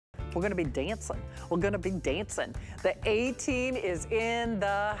We're gonna be dancing. We're gonna be dancing. The A-Team is in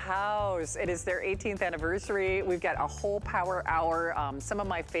the house. It is their 18th anniversary. We've got a whole power hour, some of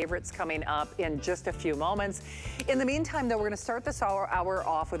my favorites coming up in just a few moments. In the meantime, though, we're gonna start this hour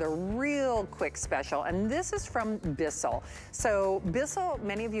off with a real quick special, and this is from Bissell. So Bissell,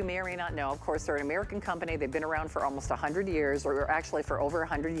 many of you may or may not know, of course, they're an American company. They've been around for almost 100 years, or actually for over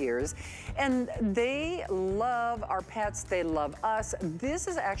 100 years. And they love our pets, they love us. This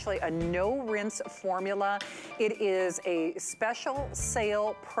is actually a no-rinse formula. It is a special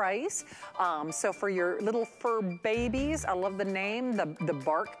sale price. So for your little fur babies, I love the name, the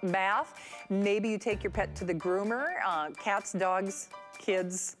bark bath. Maybe you take your pet to the groomer. Cats, dogs,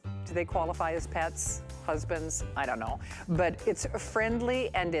 kids, do they qualify as pets? Husbands, I don't know. But it's friendly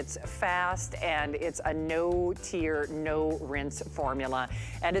and it's fast and it's a no-tear, no-rinse formula.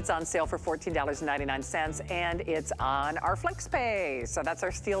 And it's on sale for $14.99 and it's on our FlexPay. So that's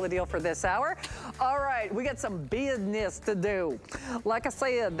our steal the deal for this hour. All right, we got some business to do. Like I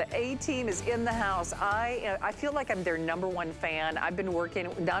said, the A-Team is in the house. I feel like I'm their #1 fan. I've been working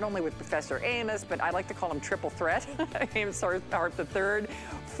not only with Professor Amos, but I like to call him triple threat, Amos Harp-III,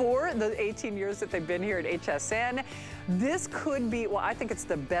 for the 18 years that they've been here at HSN. This could be, well, I think it's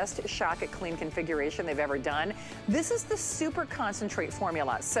the best Shock It Clean configuration they've ever done. This is the super concentrate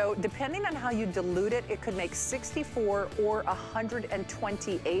formula. So depending on how you dilute it, it could make 64 or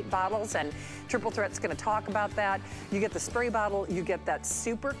 128 bottles, and Triple Threat's gonna talk about that. You get the spray bottle, you get that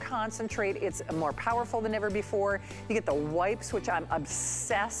super concentrate. It's more powerful than ever before. You get the wipes, which I'm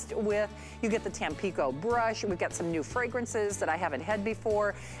obsessed with. You get the Tampico brush. We've got some new fragrances that I haven't had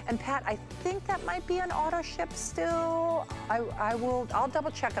before. And Pat, I think that might be an auto ship still. I'll double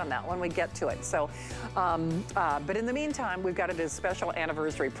check on that when we get to it. So, but in the meantime, we've got it at a special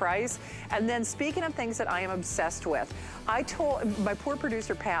anniversary price. And then speaking of things that I am obsessed with, I told my poor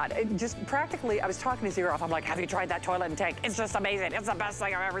producer, Pat, just practically, I was talking his ear off. I'm like, have you tried that toilet and tank? It's just amazing. It's the best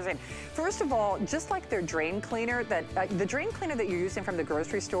thing I've ever seen. First of all, just like their drain cleaner, the drain cleaner that you're using from the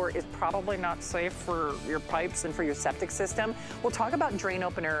grocery store is probably not safe for your pipes and for your septic system. We'll talk about drain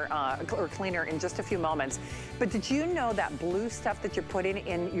opener or cleaner in just a few moments. But did you know that blue stuff that you're putting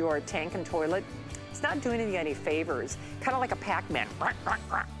in your tank and toilet, it's not doing you any favors. Kind of like a Pac-Man.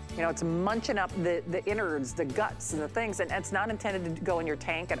 You know, it's munching up the innards, the guts, and the things, and it's not intended to go in your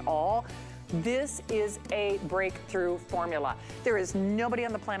tank at all. This is a breakthrough formula. There is nobody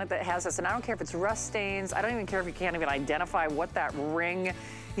on the planet that has this, and I don't care if it's rust stains. I don't even care if you can't even identify what that ring,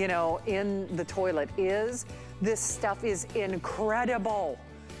 you know, in the toilet is. This stuff is incredible.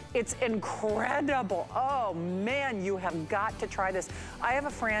 It's incredible. Oh man, you have got to try this. I have a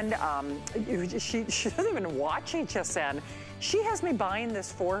friend, she doesn't even watch HSN. She has me buying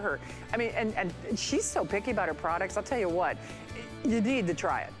this for her. I mean, and she's so picky about her products. I'll tell you what, you need to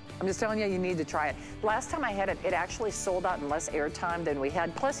try it. I'm just telling you, you need to try it. Last time I had it, it actually sold out in less airtime than we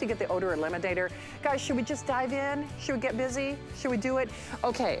had. Plus you get the odor eliminator. Guys, should we just dive in? Should we get busy? Should we do it?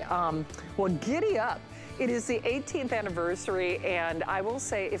 Okay, well, giddy up. It is the 18th anniversary, and I will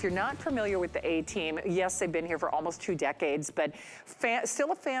say, if you're not familiar with the A-Team, yes, they've been here for almost 2 decades, but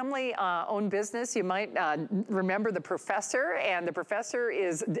still a family-owned business. You might remember the Professor, and the Professor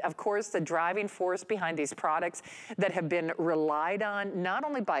is, of course, the driving force behind these products that have been relied on, not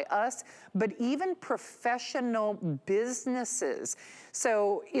only by us, but even professional businesses.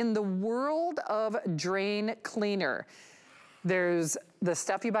 So in the world of drain cleaner, there's the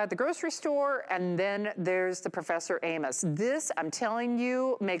stuff you buy at the grocery store, and then there's the Professor Amos. This, I'm telling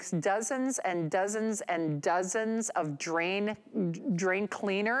you, makes dozens and dozens and dozens of drain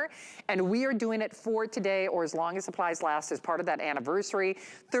cleaner, and we are doing it for today, or as long as supplies last, as part of that anniversary.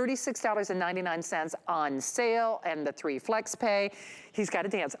 $36.99 on sale, and the 3 flex pay. He's got to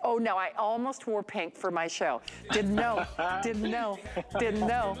dance. Oh no, I almost wore pink for my show. Didn't know, didn't know, didn't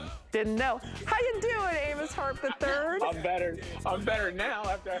know, didn't know. How you doing, Amos Harp-III? I'm better now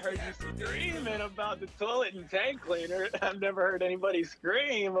after I heard you screaming about the toilet and tank cleaner. I've never heard anybody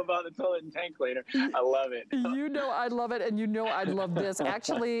scream about the toilet and tank cleaner. I love it. You know I love it, and you know I love this.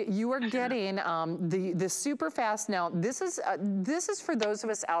 Actually, you are getting the super fast. Now, this is for those of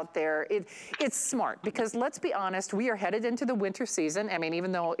us out there. It's smart, because let's be honest, we are headed into the winter season. I mean,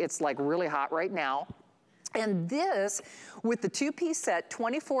 even though it's like really hot right now. And this, with the 2-piece set,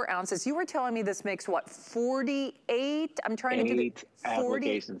 24 ounces, you were telling me this makes what, 48? I'm trying to do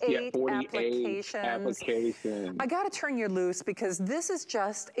applications. Yeah, 48 applications. I got to turn you loose because this is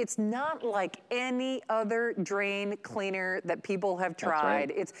just, it's not like any other drain cleaner that people have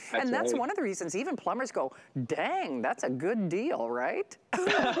tried. That's one of the reasons even plumbers go, dang, that's a good deal, right?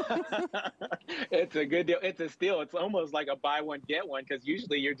 It's a good deal. It's a steal. It's almost like a buy one, get one, because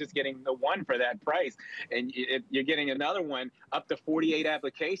usually you're just getting the one for that price. And you're getting another one up to 48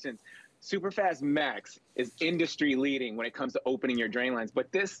 applications. Superfast Max is industry leading when it comes to opening your drain lines.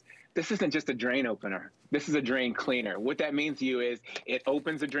 But this isn't just a drain opener. This is a drain cleaner. What that means to you is it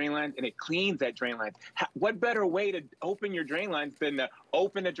opens the drain lines and it cleans that drain lines. What better way to open your drain lines than to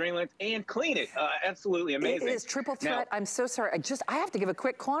open the drain lines and clean it? Absolutely amazing. It is triple threat. Now, I'm so sorry. I have to give a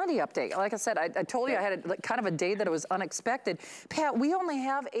quick quantity update. Like I said, I told you I had kind of a day that it was unexpected. Pat, we only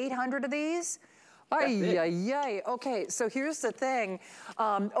have 800 of these. Okay, so here's the thing.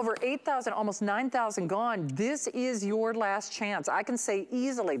 Over 8,000, almost 9,000 gone. This is your last chance. I can say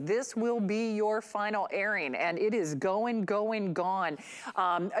easily, this will be your final airing, and it is going, gone.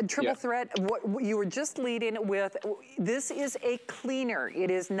 A triple threat, what you were just leading with, this is a cleaner. It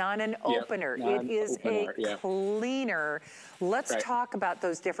is not an opener. It is a cleaner. Let's talk about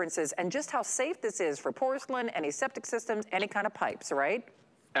those differences and just how safe this is for porcelain, any septic systems, any kind of pipes, right?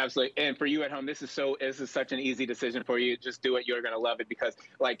 Absolutely. And for you at home, this is such an easy decision for you. Just do it. You're going to love it because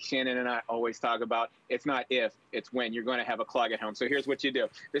like Shannon and I always talk about, it's not if, it's when you're going to have a clog at home. So here's what you do.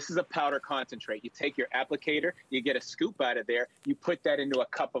 This is a powder concentrate. You take your applicator, you get a scoop out of there, you put that into a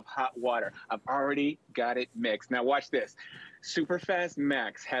cup of hot water. I've already got it mixed. Now watch this. Superfast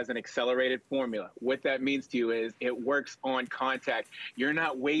Max has an accelerated formula. What that means to you is it works on contact. You're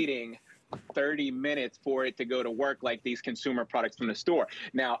not waiting 30 minutes for it to go to work like these consumer products from the store.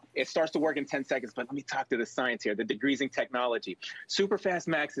 Now, it starts to work in 10 seconds, but let me talk to the science here, the degreasing technology. Superfast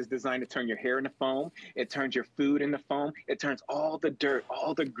Max is designed to turn your hair into foam. It turns your food into foam. It turns all the dirt,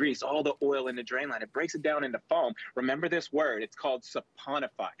 all the grease, all the oil in the drain line. It breaks it down into foam. Remember this word, it's called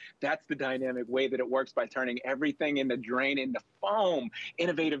saponify. That's the dynamic way that it works by turning everything in the drain into foam.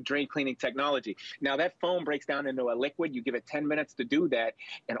 Innovative drain cleaning technology. Now, that foam breaks down into a liquid. You give it 10 minutes to do that,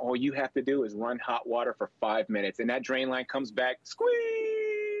 and all you have to do is run hot water for 5 minutes, and that drain line comes back squeaky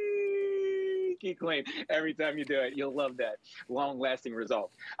clean every time you do it. You'll love that long-lasting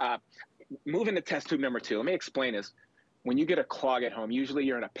result. Moving to test tube number 2. Let me explain this. When you get a clog at home, usually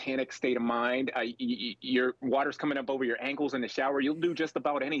you're in a panic state of mind. Your water's coming up over your ankles in the shower. You'll do just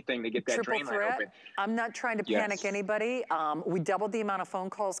about anything to get that drain line open. I'm not trying to panic anybody. We doubled the amount of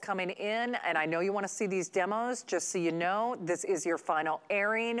phone calls coming in, and I know you want to see these demos. Just so you know, this is your final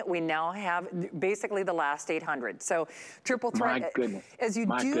airing. We now have basically the last 800. So triple threat. My goodness. As you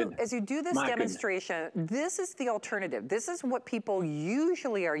do this demonstration, this is the alternative. This is what people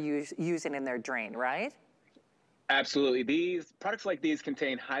usually are using in their drain, right? Absolutely. These products like these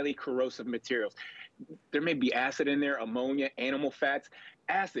contain highly corrosive materials. There may be acid in there, ammonia, animal fats.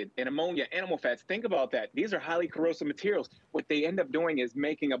 Acid and ammonia, animal fats, think about that. These are highly corrosive materials. What they end up doing is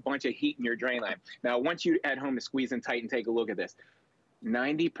making a bunch of heat in your drain line. Now, I want you at home to squeeze in tight and take a look at this.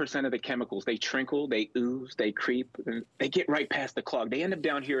 90% of the chemicals, they trickle, they ooze, they creep, and they get right past the clog. They end up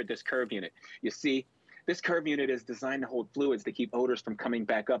down here at this curve unit. You see, this curve unit is designed to hold fluids to keep odors from coming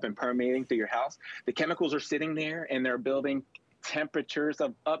back up and permeating through your house. The chemicals are sitting there and they're building temperatures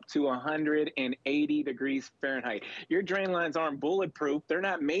of up to 180 degrees Fahrenheit. Your drain lines aren't bulletproof. They're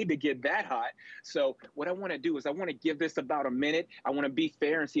not made to get that hot. So what I want to do is I want to give this about a minute. I want to be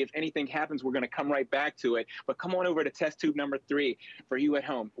fair and see if anything happens. We're going to come right back to it. But come on over to test tube number 3 for you at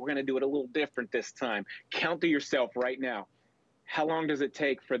home. We're going to do it a little different this time. Count to yourself right now. How long does it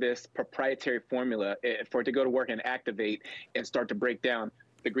take for this proprietary formula for it to go to work and activate and start to break down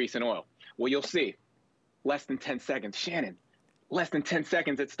the grease and oil? Well, you'll see. Less than 10 seconds. Shannon, less than 10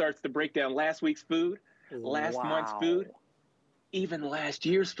 seconds, it starts to break down last week's food, last month's food, even last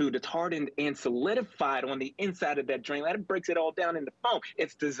year's food. It's hardened and solidified on the inside of that drain line. It breaks it all down into foam.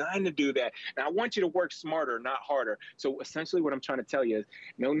 It's designed to do that. Now, I want you to work smarter, not harder. So essentially what I'm trying to tell you is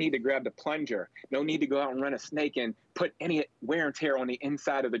no need to grab the plunger. No need to go out and run a snake and put any wear and tear on the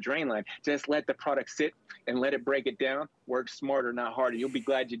inside of the drain line. Just let the product sit and let it break it down. Work smarter, not harder. You'll be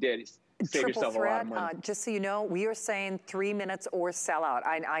glad you did. Save yourself a lot of money. Just so you know, we are saying 3 minutes or sell out.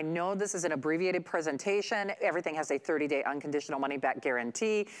 I know this is an abbreviated presentation. Everything has a 30-day unconditional money-back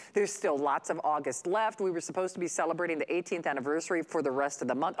guarantee. There's still lots of August left. We were supposed to be celebrating the 18th anniversary for the rest of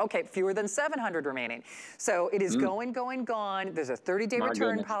the month. Okay, fewer than 700 remaining. So it is going, gone. There's a 30-day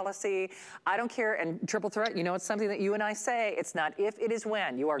return policy. I don't care. And triple threat, you know, it's something that you and I say. It's not if, it is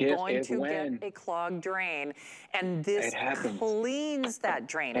when. You are going to get a clogged drain. And this cleans that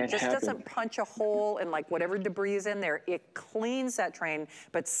drain. It just doesn't doesn't punch a hole and like whatever debris is in there. It cleans that drain,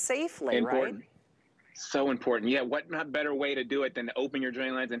 but safely, Important. right? So important. Yeah, what not better way to do it than to open your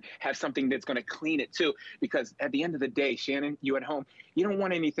drain lines and have something that's going to clean it too? Because at the end of the day, Shannon, you at home, you don't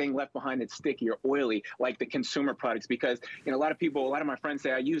want anything left behind that's sticky or oily like the consumer products, because a lot of my friends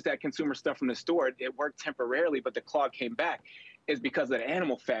say, I use that consumer stuff from the store. It worked temporarily, but the clog came back. Is because of the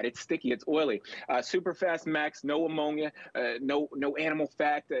animal fat. It's sticky, it's oily. Super Fast Max, no ammonia, no animal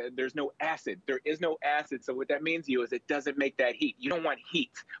fat. There's no acid. There is no acid. So what that means to you is it doesn't make that heat. You don't want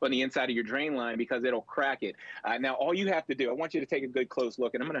heat on the inside of your drain line because it'll crack it. Now, all you have to do, I want you to take a good close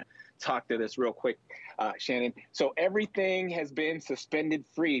look, and I'm going to talk to this real quick, Shannon. So everything has been suspended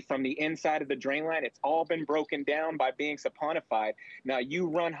free from the inside of the drain line. It's all been broken down by being saponified. Now, you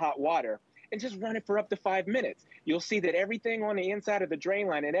run hot water and just run it for up to 5 minutes. You'll see that everything on the inside of the drain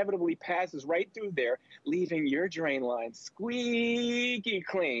line inevitably passes right through there, leaving your drain line squeaky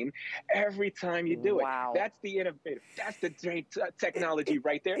clean every time you do it. That's the innovative. That's the drain technology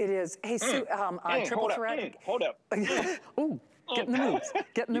right there. It is. Hey, Sue, triple threat. Hold up. Ooh. Get in the moves,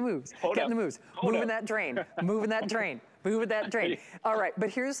 get in the moves, get in the moves. Moving that drain, moving that drain, moving that drain. All right, but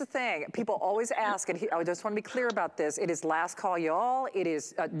here's the thing. People always ask, and I just want to be clear about this. It is last call, y'all. It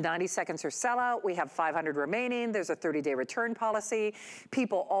is 90 seconds or sellout. We have 500 remaining. There's a 30-day return policy.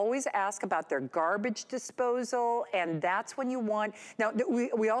 People always ask about their garbage disposal, and that's when you want. Now,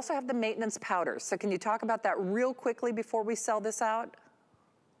 we also have the maintenance powders. So can you talk about that real quickly before we sell this out?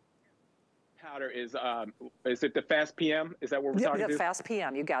 Powder is it the Fast PM? Is that what we're talking about? Yeah, Fast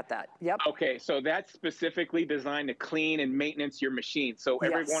PM, you got that. Yep. Okay, so that's specifically designed to clean and maintenance your machine. So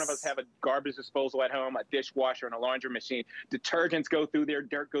every one of us have a garbage disposal at home, a dishwasher, and a laundry machine. Detergents go through there,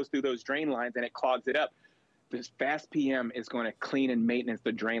 dirt goes through those drain lines, and it clogs it up. This Fast PM is going to clean and maintenance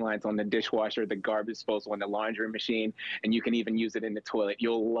the drain lines on the dishwasher, the garbage disposal, and the laundry machine, and you can even use it in the toilet.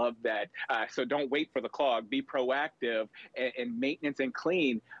 You'll love that. So don't wait for the clog. Be proactive and maintenance and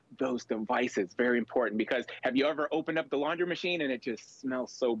clean those devices. Very important, because have you ever opened up the laundry machine and it just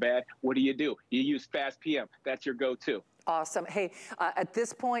smells so bad? What do? You use Fast PM. That's your go-to. Awesome. Hey, at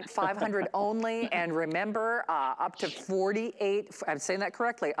this point, 500 only. And remember, up to 48, I'm saying that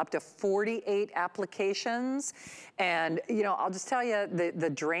correctly, up to 48 applications. And, I'll just tell you,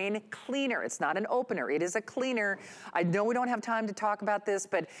 the drain cleaner, it's not an opener, it is a cleaner. I know we don't have time to talk about this,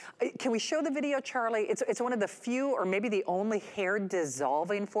 but can we show the video, Charlie? It's one of the few, or maybe the only hair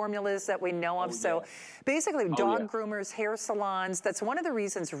dissolving formulas that we know of. Yeah. So basically, dog groomers, hair salons, that's one of the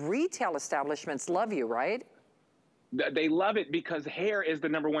reasons retail establishments love you, right? They love it because hair is the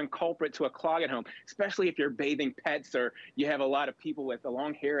 #1 culprit to a clog at home, especially if you're bathing pets or you have a lot of people with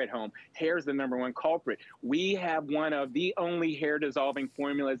long hair at home. Hair is the #1 culprit. We have one of the only hair dissolving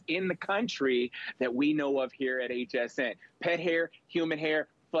formulas in the country that we know of here at HSN. Pet hair, human hair,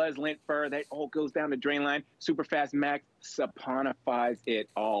 fuzz, lint, fur, that all goes down the drain line. Super Fast Max saponifies it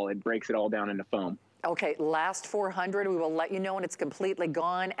all. It breaks it all down into foam. Okay, last 400, we will let you know when it's completely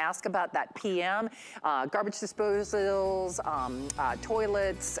gone. Ask about that PM, garbage disposals,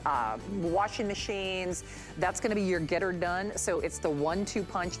 toilets, washing machines. That's gonna be your get her done. So it's the 1-2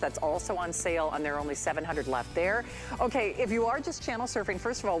 punch that's also on sale, and there are only 700 left there. Okay, if you are just channel surfing,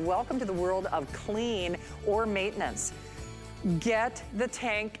 first of all, welcome to the world of clean or maintenance. Get the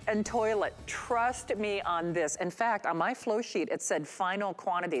tank and toilet. Trust me on this. In fact, on my flow sheet, it said final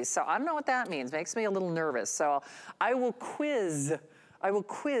quantities. So I don't know what that means. Makes me a little nervous. So I will quiz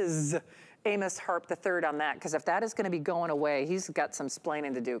Amos Harp-III on that, because if that is going to be going away, he's got some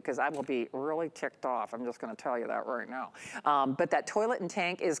splaining to do, because I will be really ticked off. I'm just going to tell you that right now. But that toilet and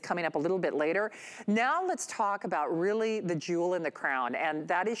tank is coming up a little bit later. Now let's talk about really the jewel in the crown, and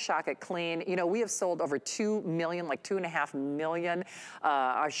that is Shock It Clean. We have sold over 2 million, like 2.5 million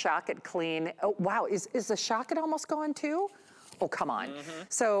Shock It Clean. Oh, wow, is the Shock It almost gone too? Oh, come on.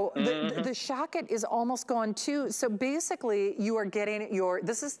 So the Shock It is almost gone too. So basically you are getting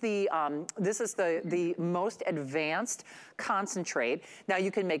this is the most advanced concentrate. Now you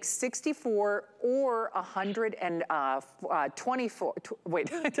can make 64 or 124,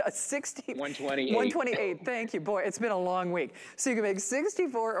 wait, 60. 128. 128, thank you. Boy, it's been a long week. So you can make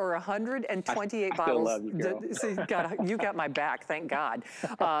 64 or 128 bottles. I love you, girl. See, you got my back, thank God.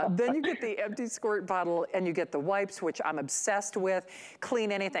 Then you get the empty squirt bottle, and you get the wipes, which I'm obsessed with.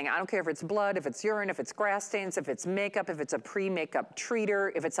 Clean anything. I don't care if it's blood, if it's urine, if it's grass stains, if it's makeup, if it's a pre-makeup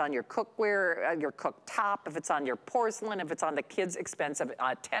treater, if it's on your cookware, your cooktop, if it's on your porcelain, if it's on the kids' expensive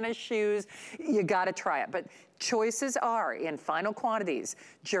tennis shoes. You gotta try it. But choices are, in final quantities,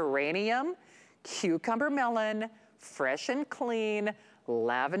 geranium, cucumber melon, fresh and clean,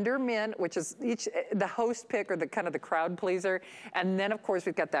 lavender mint, which is the host pick or the kind of the crowd pleaser. And then of course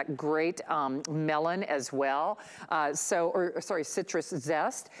we've got that great melon as well. Citrus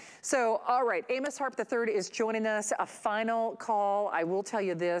zest. So, all right, Amos Harp-III is joining us. A final call. I will tell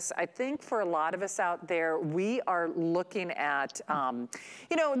you this, I think for a lot of us out there, we are looking at,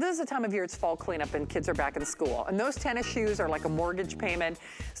 you know, this is the time of year, it's fall cleanup and kids are back in school. And those tennis shoes are like a mortgage payment.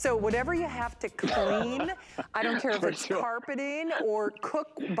 So whatever you have to clean, I don't care if it's carpeting or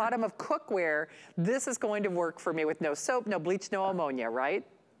bottom of cookware, this is going to work for me with no soap, no bleach, no ammonia, right?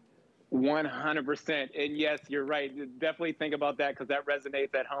 100%. And yes, you're right. Definitely think about that because that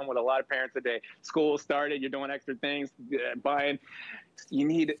resonates at home with a lot of parents today. School started, you're doing extra things, buying. You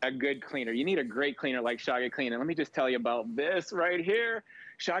need a good cleaner. You need a great cleaner like Shaka Clean. And let me just tell you about this right here.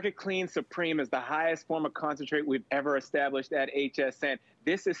 Shaka Clean Supreme is the highest form of concentrate we've ever established at HSN.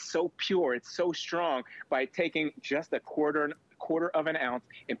 This is so pure. It's so strong. By taking just a quarter of an ounce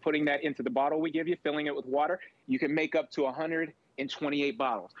and putting that into the bottle we give you, filling it with water, you can make up to 128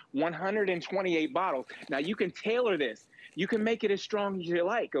 bottles. 128 bottles. Now you can tailor this. You can make it as strong as you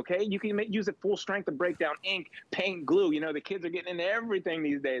like, okay? You can use it full strength to break down ink, paint, glue. You know, the kids are getting into everything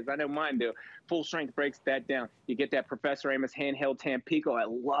these days. I know mine do. Full strength breaks that down. You get that Professor Amos handheld Tampico. I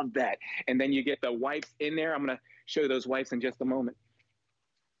love that. And then you get the wipes in there. I'm going to show you those wipes in just a moment.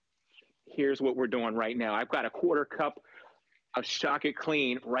 Here's what we're doing right now. I've got a quarter cup of Shaka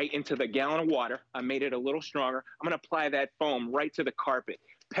Clean right into the gallon of water. I made it a little stronger. I'm going to apply that foam right to the carpet.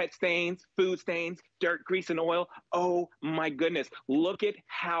 Pet stains, food stains, dirt, grease, and oil. Oh my goodness. Look at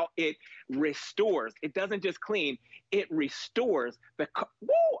how it restores. It doesn't just clean, it restores the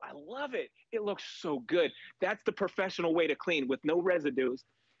whoa, I love it. It looks so good. That's the professional way to clean with no residues,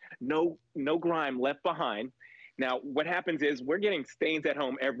 no grime left behind. Now, what happens is we're getting stains at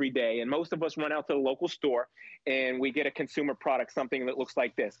home every day, and most of us run out to the local store and we get a consumer product, something that looks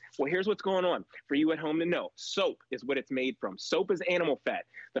like this. Well, here's what's going on for you at home to know. Soap is what it's made from. Soap is animal fat.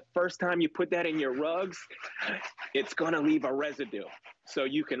 The first time you put that in your rugs, it's going to leave a residue. So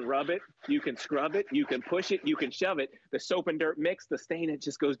you can rub it, you can scrub it, you can push it, you can shove it. The soap and dirt mix, the stain, it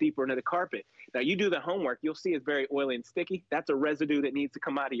just goes deeper into the carpet. Now you do the homework, you'll see it's very oily and sticky. That's a residue that needs to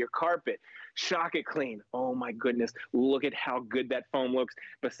come out of your carpet. Shaka Clean, oh my goodness, look at how good that foam looks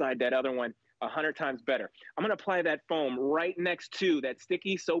beside that other one. 100 times better. I'm going to apply that foam right next to that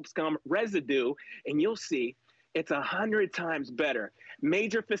sticky soap scum residue, and you'll see it's 100 times better.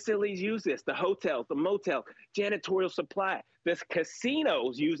 Major facilities use this. The hotels, the motel, janitorial supply. The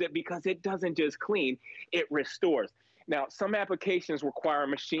casinos use it because it doesn't just clean, it restores. Now, some applications require a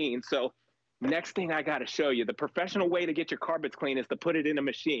machine, so next thing I got to show you, the professional way to get your carpets clean is to put it in a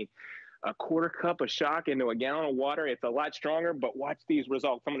machine. A quarter cup of shock into a gallon of water. It's a lot stronger, but watch these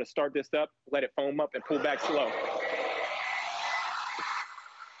results. I'm going to start this up, let it foam up, and pull back slow.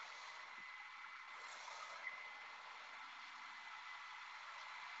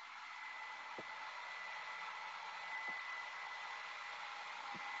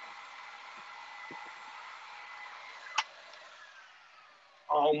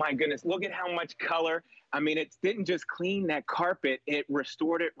 Oh my goodness, look at how much color. I mean, it didn't just clean that carpet, it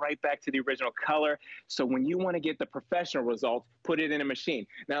restored it right back to the original color. So when you want to get the professional results, put it in a machine.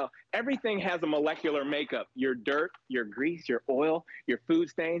 Now, everything has a molecular makeup. Your dirt, your grease, your oil, your food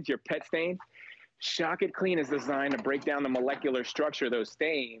stains, your pet stains. Shaka Clean is designed to break down the molecular structure of those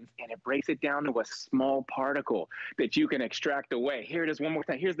stains, and it breaks it down to a small particle that you can extract away. Here it is one more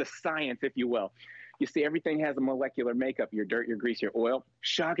time. Here's the science, if you will. You see, everything has a molecular makeup, your dirt, your grease, your oil.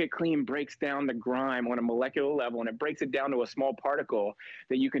 Shaka Clean breaks down the grime on a molecular level, and it breaks it down to a small particle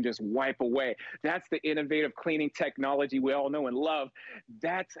that you can just wipe away. That's the innovative cleaning technology we all know and love.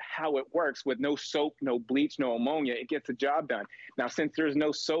 That's how it works with no soap, no bleach, no ammonia. It gets the job done. Now, since there's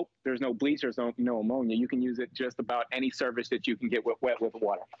no soap, there's no bleach, there's no ammonia, you can use it just about any surface that you can get wet with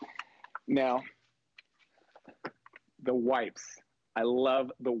water. Now, the wipes. I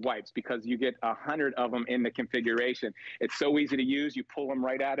love the wipes because you get 100 of them in the configuration. It's so easy to use. You pull them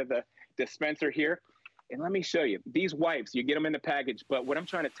right out of the dispenser here. And let me show you. These wipes, you get them in the package, but what I'm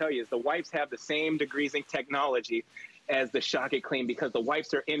trying to tell you is the wipes have the same degreasing technology as the Shaka Clean because the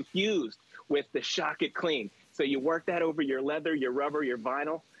wipes are infused with the Shaka Clean. So you work that over your leather, your rubber, your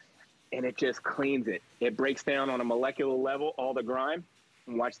vinyl, and it just cleans it. It breaks down on a molecular level all the grime.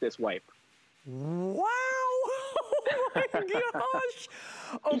 And watch this wipe. Wow! Oh my gosh!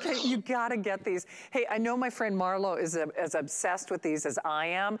 Okay, you gotta get these. Hey, I know my friend Marlo is as obsessed with these as I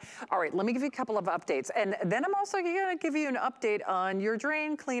am. All right, let me give you a couple of updates. And then I'm also gonna give you an update on your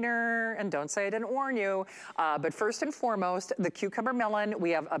drain cleaner. And don't say I didn't warn you. But first and foremost, the cucumber melon,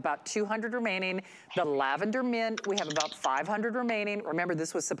 we have about 200 remaining. The lavender mint, we have about 500 remaining. Remember,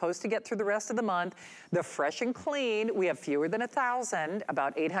 this was supposed to get through the rest of the month. The fresh and clean, we have fewer than 1,000,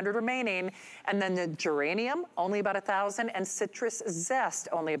 about 800 remaining. And then the geranium, only about 1,000, and citrus zest,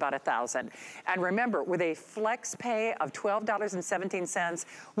 only about 1,000. And remember, with a flex pay of $12.17,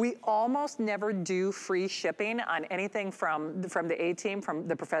 we almost never do free shipping on anything from the A-team, from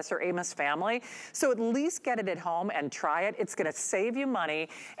the Professor Amos family. So at least get it at home and try it. It's gonna save you money.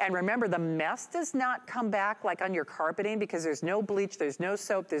 And remember, the mess does not come back like on your carpeting because there's no bleach, there's no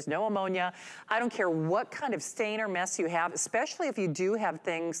soap, there's no ammonia. I don't care what kind of stain or mess you have, especially if you do have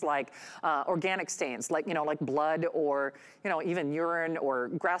things like organic stains, like, like blood or, even urine or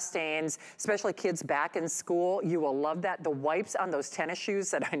grass stains, especially kids back in school. You will love that. The wipes on those tennis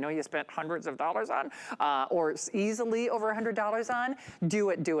shoes that I know you spent hundreds of dollars on, or easily over $100 on, do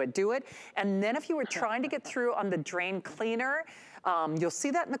it, do it, do it. And then if you were trying to get through on the drain cleaner, you'll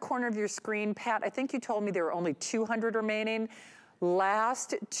see that in the corner of your screen. Pat, I think you told me there were only 200 remaining.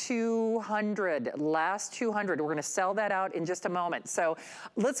 Last 200. We're gonna sell that out in just a moment. So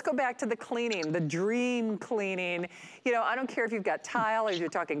let's go back to the cleaning, the dream cleaning. I don't care if you've got tile, or if you're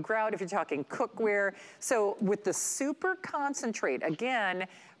talking grout, if you're talking cookware. So with the super concentrate, again,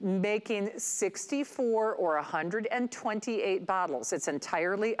 making 64 or 128 bottles. It's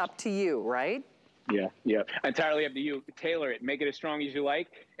entirely up to you, right? Yeah, entirely up to you. Tailor it, make it as strong as you like.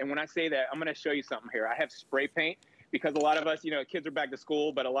 And when I say that, I'm gonna show you something here. I have spray paint. Because a lot of us, kids are back to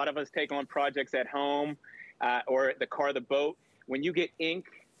school, but a lot of us take on projects at home or the car, the boat. When you get ink,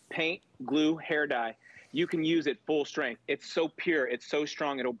 paint, glue, hair dye, you can use it full strength. It's so pure, it's so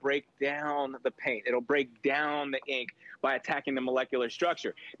strong, it'll break down the paint. It'll break down the ink by attacking the molecular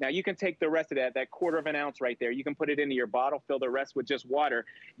structure. Now you can take the rest of that quarter of an ounce right there, you can put it into your bottle, fill the rest with just water.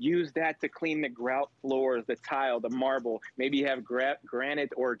 Use that to clean the grout floors, the tile, the marble. Maybe you have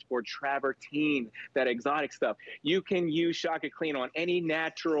granite or travertine, that exotic stuff. You can use Shock It Clean on any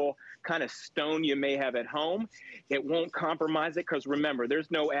natural kind of stone you may have at home. It won't compromise it because remember,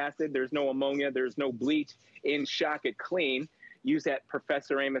 there's no acid, there's no ammonia, there's no bleach in Shock It Clean. Use that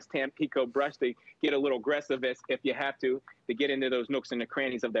Professor Amos Tampico brush to get a little aggressive if you have to get into those nooks and the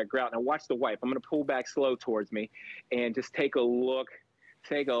crannies of that grout. Now watch the wipe. I'm gonna pull back slow towards me and just take a look,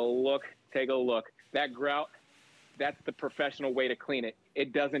 take a look, take a look. That grout, that's the professional way to clean it.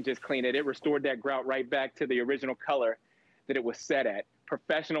 It doesn't just clean it. It restored that grout right back to the original color that it was set at.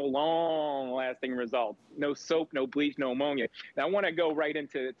 Professional, long-lasting results. No soap, no bleach, no ammonia. Now, I want to go right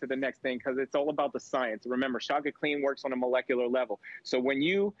into the next thing because it's all about the science. Remember, Shock It Clean works on a molecular level. So when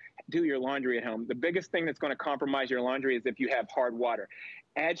you do your laundry at home, the biggest thing that's going to compromise your laundry is if you have hard water.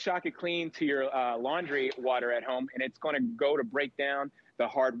 Add Shock It Clean to your laundry water at home, and it's going to go to break down the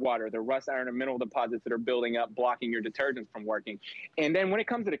hard water, the rust, iron, and mineral deposits that are building up, blocking your detergents from working. And then when it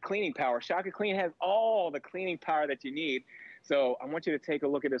comes to the cleaning power, Shock It Clean has all the cleaning power that you need. So I want you to take a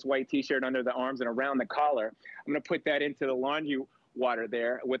look at this white t-shirt under the arms and around the collar. I'm going to put that into the laundry water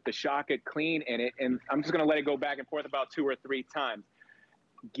there with the Shock It Clean in it. And I'm just going to let it go back and forth about 2 or 3 times.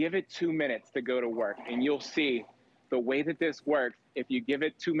 Give it 2 minutes to go to work. And you'll see the way that this works. If you give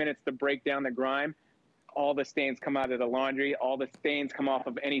it 2 minutes to break down the grime, all the stains come out of the laundry. All the stains come off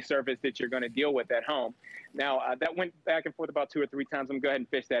of any surface that you're going to deal with at home. Now, that went back and forth about 2 or 3 times. I'm going to go ahead and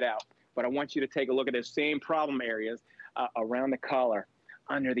fish that out. But I want you to take a look at the same problem areas around the collar,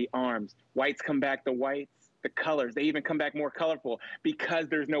 under the arms. Whites come back to whites, the colors, they even come back more colorful because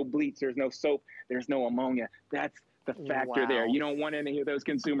there's no bleach, there's no soap, there's no ammonia. That's the factor there. You don't want any of those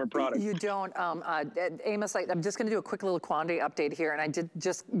consumer products. You don't. Amos, I'm just going to do a quick little quantity update here, and I did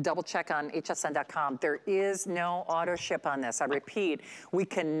just double check on hsn.com. There is no auto ship on this. I repeat, we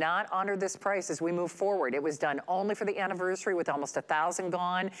cannot honor this price as we move forward. It was done only for the anniversary with almost 1,000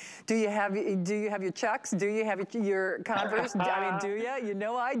 gone. Do you have your Chucks? Do you have your Converse? I mean, do you? You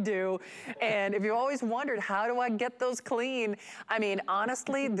know I do. And if you always wondered, how do I get those clean? I mean,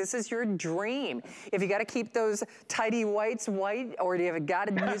 honestly, this is your dream. If you got to keep those tidy whites white, or do you got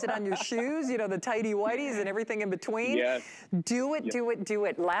to use it on your shoes, the tidy whities and everything in between? Yes. Do it, do it, do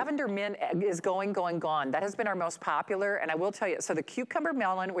it. Lavender mint is gone. That has been our most popular, and I will tell you, so the cucumber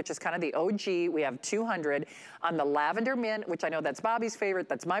melon, which is kind of the OG, we have 200. On the lavender mint, which I know that's Bobby's favorite,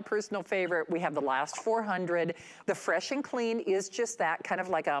 that's my personal favorite, we have the last 400. The fresh and clean is just that, kind of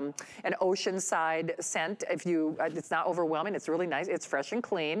like an oceanside scent. It's not overwhelming, it's really nice, it's fresh and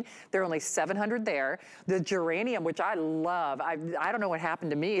clean. There are only 700 there. The geranium geranium, which I love. I don't know what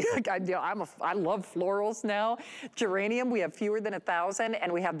happened to me. Like, I love florals now. Geranium, we have fewer than 1,000,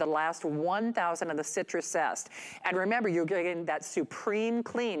 and we have the last 1,000 of the citrus zest. And remember, you're getting that supreme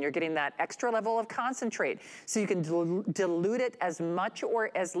clean. You're getting that extra level of concentrate. So you can dilute it as much or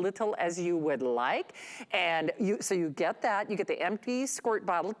as little as you would like. And so you get that. You get the empty squirt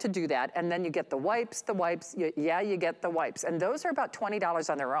bottle to do that. And then you get the wipes, you get the wipes. And those are about $20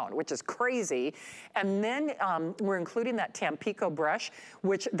 on their own, which is crazy. And then we're including that Tampico brush,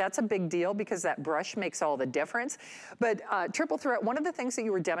 which that's a big deal because that brush makes all the difference. But Triple Threat, one of the things that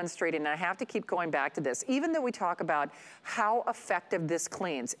you were demonstrating, and I have to keep going back to this, even though we talk about how effective this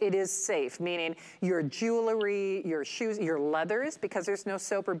cleans, it is safe, meaning your jewelry, your shoes, your leathers, because there's no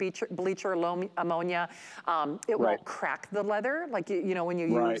soap or bleach or ammonia, it won't crack the leather, like, you know, when you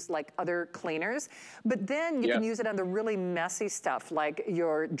use like other cleaners. But then you can use it on the really messy stuff, like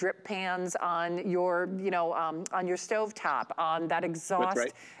your drip pans on your, you know, on your stovetop, on that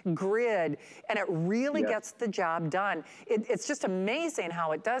exhaust grid, and it really gets the job done. It's just amazing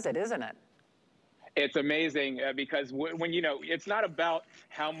how it does it, isn't it? It's amazing because when, you know, it's not about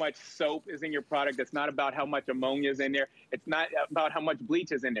how much soap is in your product. It's not about how much ammonia is in there. It's not about how much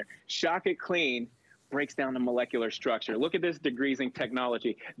bleach is in there. Shock It Clean breaks down the molecular structure. Look at this degreasing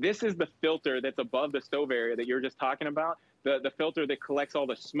technology. This is the filter that's above the stove area that you're just talking about. The filter that collects all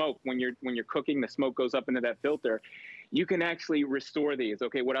the smoke when you're cooking. The smoke goes up into that filter. You can actually restore these.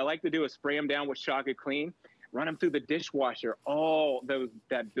 Okay, what I like to do is spray them down with Shock It Clean, run them through the dishwasher. All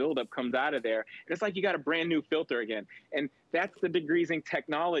that buildup comes out of there. And it's like you got a brand new filter again. And that's the degreasing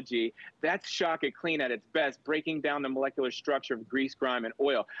technology. That's Shock It Clean at its best, breaking down the molecular structure of grease, grime, and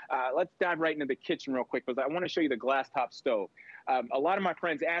oil. Let's dive right into the kitchen real quick because I want to show you the glass top stove. A lot of my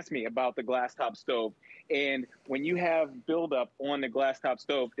friends ask me about the glass top stove. And when you have buildup on the glass top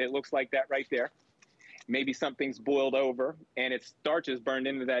stove, it looks like that right there. Maybe something's boiled over and its starch is burned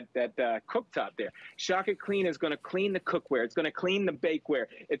into that cooktop there. Shock It Clean is going to clean the cookware. It's going to clean the bakeware.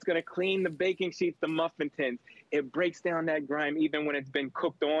 It's going to clean the baking sheets, the muffin tins. It breaks down that grime even when it's been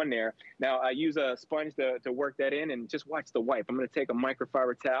cooked on there. Now, I use a sponge to work that in, and just watch the wipe. I'm going to take a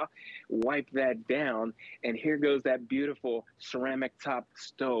microfiber towel, wipe that down, and here goes that beautiful ceramic top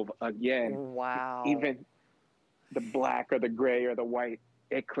stove again. Wow. Even the black or the gray or the white,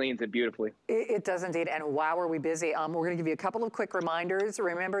 it cleans it beautifully. It does indeed, and wow, are we busy. We're gonna give you a couple of quick reminders.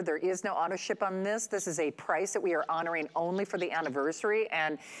 Remember, there is no auto ship on this. This is a price that we are honoring only for the anniversary,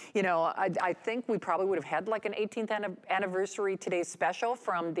 and you know, I think we probably would have had like an 18th anniversary Today special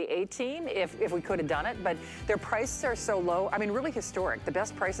from the A-Team if we could have done it, but their prices are so low. I mean, really historic. The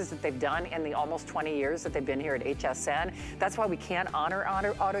best prices that they've done in the almost 20 years that they've been here at HSN. That's why we can't honor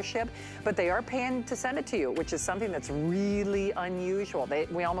auto ship, but they are paying to send it to you, which is something that's really unusual.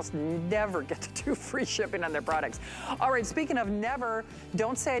 We almost never get to do free shipping on their products. All right, speaking of never,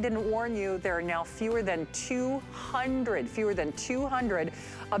 don't say I didn't warn you. There are now fewer than 200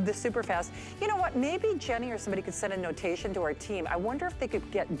 of the Superfast. You know what? Maybe Jenny or somebody could send a notation to our team. I wonder if they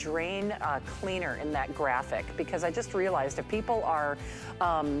could get drain cleaner in that graphic, because I just realized if people are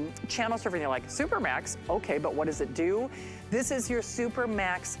channel surfing, they're like, Supermax, okay, but what does it do? This is your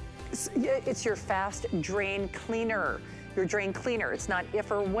Supermax. It's your fast drain cleaner. Your drain cleaner. It's not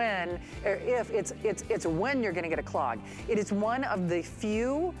if or when, or if, it's when you're gonna get a clog. It is one of the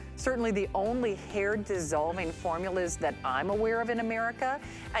few, certainly the only hair dissolving formulas that I'm aware of in America,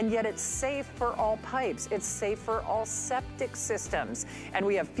 and yet it's safe for all pipes. It's safe for all septic systems. And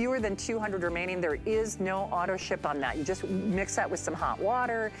we have fewer than 200 remaining. There is no auto ship on that. You just mix that with some hot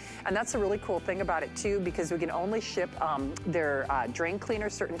water, and that's a really cool thing about it too, because we can only ship their drain cleaner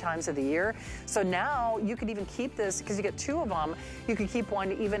certain times of the year. So now you could even keep this, because you get 2 of them, you could keep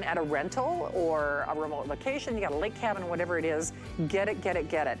one even at a rental or a remote location. You got a lake cabin, whatever it is, get it, get it,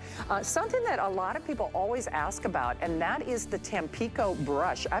 get it. Something that a lot of people always ask about, and that is the Tampico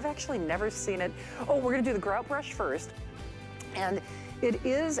brush. I've actually never seen it. Oh, we're gonna do the grout brush first. And it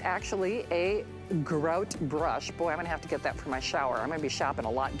is actually a grout brush. Boy, I'm gonna have to get that for my shower. I'm gonna be shopping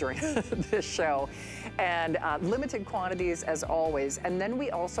a lot during this show. And limited quantities as always. And then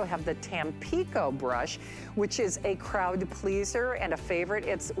we also have the Tampico brush, which is a crowd pleaser and a favorite.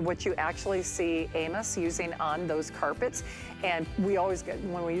 It's what you actually see Amos using on those carpets. And we always get,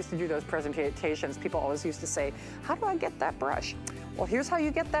 when we used to do those presentations, people always used to say, how do I get that brush? Well, here's how you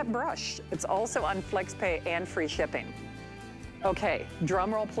get that brush. It's also on FlexPay and free shipping. Okay,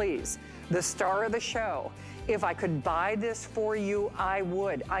 drum roll please. The star of the show. If I could buy this for you, I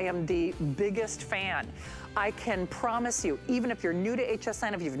would. I am the biggest fan I can promise you, even if you're new to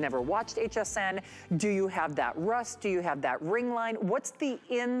HSN, if you've never watched HSN, do you have that rust? Do you have that ring line? What's the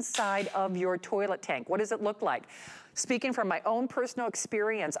inside of your toilet tank? What does it look like? Speaking from my own personal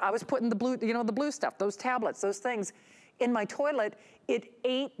experience, I was putting the blue, you know, the blue stuff, those tablets, those things in my toilet. It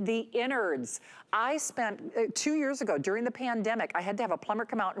ate the innards. I spent 2 years ago during the pandemic, I had to have a plumber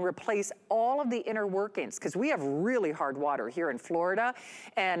come out and replace all of the inner workings because we have really hard water here in Florida.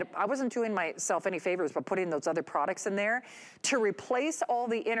 And I wasn't doing myself any favors by putting those other products in there. To replace all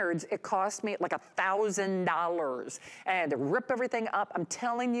the innards, it cost me like $1,000. And to rip everything up, I'm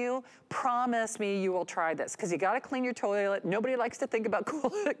telling you, promise me you will try this because you got to clean your toilet. Nobody likes to think about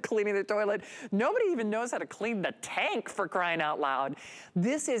cleaning the toilet. Nobody even knows how to clean the tank, for crying out loud.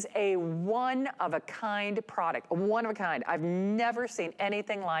 This is a one-of-a-kind product, one of a kind. I've never seen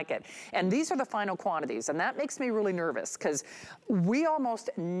anything like it. And these are the final quantities, and that makes me really nervous because we almost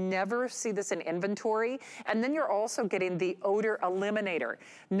never see this in inventory. And then you're also getting the odor eliminator.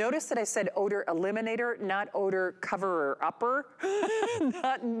 Notice that I said odor eliminator, not odor coverer-upper,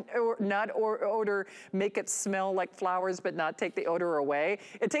 not odor make it smell like flowers but not take the odor away.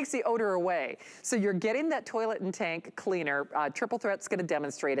 It takes the odor away. So you're getting that toilet and tank cleaner. Triple Threat's gonna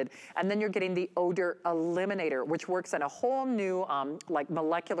demonstrate it. And then you're getting the odor eliminator, which works on a whole new like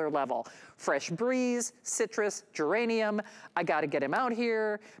molecular level. Fresh breeze, citrus, geranium. I gotta get him out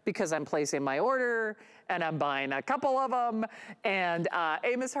here because I'm placing my order and I'm buying a couple of them. And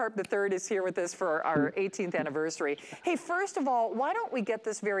Amos Harp-III is here with us for our 18th anniversary. Hey, first of all, why don't we get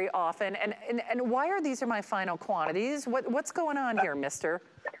this very often? And why are these my final quantities? What's going on here, mister?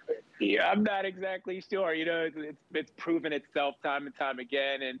 Yeah, I'm not exactly sure. You know, it's proven itself time and time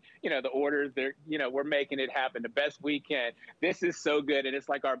again. And, you know, the orders, we're making it happen the best we can. This is so good. And it's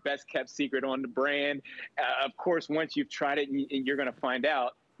like our best kept secret on the brand. Of course, once you've tried it, and you're going to find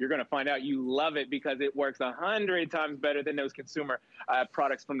out. You're going to find out you love it because it works 100 times better than those consumer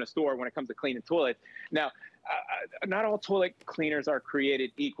products from the store when it comes to cleaning toilets. Now, not all toilet cleaners are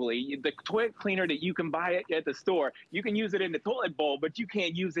created equally. The toilet cleaner that you can buy at the store, you can use it in the toilet bowl, but you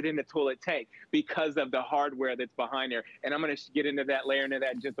can't use it in the toilet tank because of the hardware that's behind there. And I'm going to get into that, layer into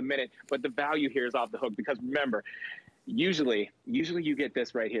that in just a minute. But the value here is off the hook because remember, usually you get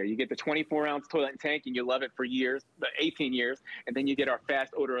this right here. You get the 24-ounce toilet and tank, and you love it for years, 18 years, and then you get our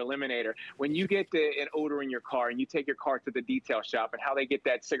fast odor eliminator. When you get an odor in your car and you take your car to the detail shop and how they get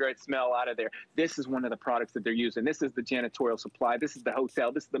that cigarette smell out of there, this is one of the products that they're using. This is the janitorial supply. This is the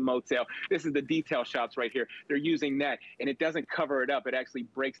hotel. This is the motel. This is the detail shops right here. They're using that, and it doesn't cover it up. It actually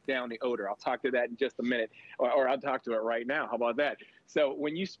breaks down the odor. I'll talk to that in just a minute, or I'll talk to it right now. How about that? So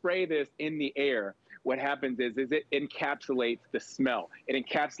when you spray this in the air, what happens is it encapsulates the smell. It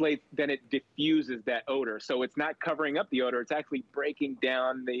encapsulates, then it diffuses that odor. So it's not covering up the odor. It's actually breaking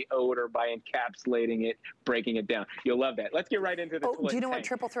down the odor by encapsulating it, breaking it down. You'll love that. Let's get right into the toilet do you know tank. what,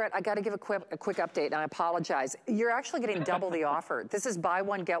 Triple Threat? I got to give a quick update, and I apologize. You're actually getting double the offer. This is buy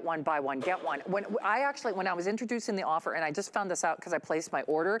one, get one, buy one, get one. When I was introducing the offer, and I just found this out because I placed my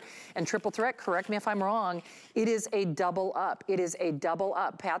order, and Triple Threat, correct me if I'm wrong, it is a double up. It is a double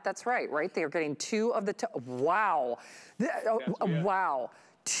up. Pat, that's right? They're getting two of the, wow. Wow.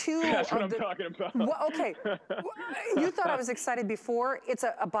 That's what I'm talking about. Well, okay. You thought I was excited before. It's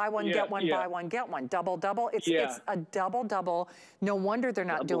a buy one, get one, buy one, get one. Double, double. It's a double, double. No wonder they're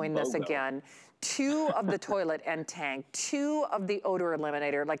not doing this again. Two of the toilet and tank, two of the odor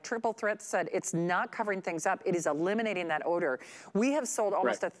eliminator. Like Triple Threat said, it's not covering things up. It is eliminating that odor. We have sold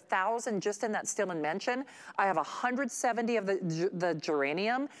almost 1,000 just in that still and mention. I have 170 of the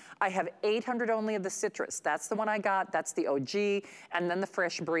geranium. I have 800 only of the citrus. That's the one I got. That's the OG. And then the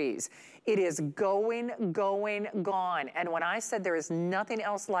fresh breeze. It is going, gone. And when I said there is nothing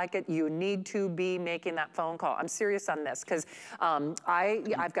else like it, you need to be making that phone call. I'm serious on this because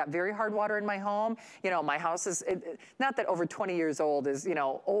I've got very hard water in my home. You know, my house is, not that over 20 years old is, you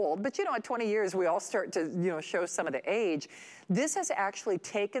know, old, but you know, at 20 years, we all start to, you know, show some of the age. This has actually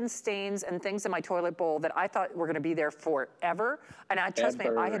taken stains and things in my toilet bowl that I thought were gonna be there forever. And trust me,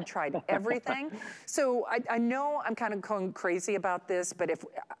 I had tried everything. So I know I'm kind of going crazy about this, but if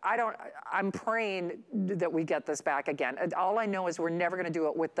I'm praying that we get this back again. All I know is we're never gonna do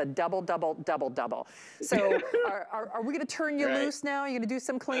it with the double, double, double, double. So are we gonna turn you loose now? Are you gonna do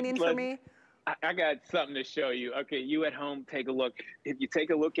some cleaning for me? I got something to show you. Okay, you at home, take a look. If you take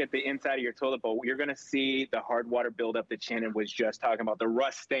a look at the inside of your toilet bowl, you're going to see the hard water buildup that Shannon was just talking about, the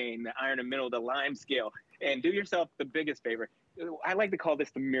rust stain, the iron and mineral, the lime scale. And do yourself the biggest favor. I like to call this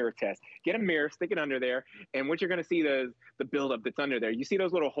the mirror test. Get a mirror, stick it under there, and what you're going to see is the buildup that's under there. You see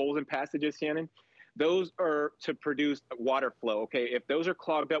those little holes and passages, Shannon? those are to produce water flow, okay? If those are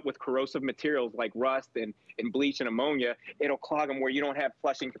clogged up with corrosive materials like rust and bleach and ammonia, it'll clog them where you don't have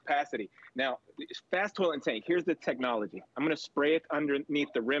flushing capacity. Now, fast toilet and tank, here's the technology. I'm gonna spray it underneath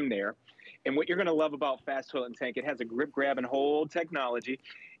the rim there. And what you're gonna love about fast toilet and tank, it has a grip, grab, and hold technology.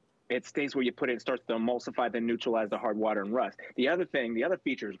 It stays where you put it. It starts to emulsify, then neutralize the hard water and rust. The other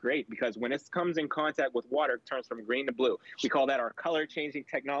feature is great because when it comes in contact with water, it turns from green to blue. We call that our color changing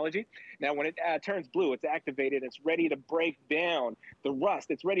technology. Now, when it turns blue, it's activated. It's ready to break down the rust.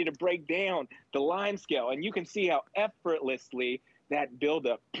 It's ready to break down the lime scale. And you can see how effortlessly that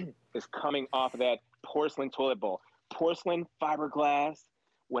buildup is coming off of that porcelain toilet bowl. Porcelain, fiberglass,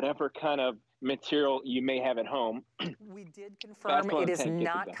 whatever kind of material you may have at home. We did confirm it is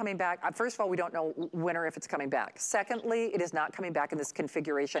not coming back. First of all, we don't know when or if it's coming back. Secondly, it is not coming back in this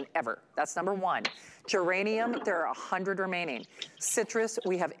configuration ever. That's number one. Geranium, there are 100 remaining. Citrus,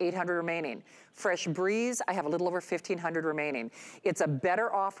 we have 800 remaining. Fresh Breeze, I have a little over 1,500 remaining. It's a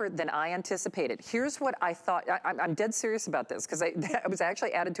better offer than I anticipated. Here's what I thought. I'm dead serious about this because I was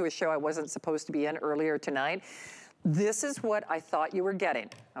actually added to a show I wasn't supposed to be in earlier tonight. This is what I thought you were getting,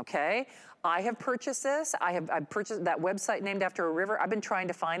 okay? I have purchased this. I've purchased that website named after a river. I've been trying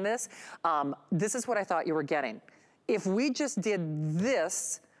to find this. This is what I thought you were getting. If we just did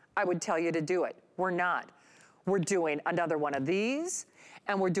this, I would tell you to do it. We're not. We're doing another one of these,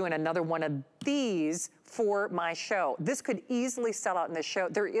 and we're doing another one of these for my show. This could easily sell out in this show.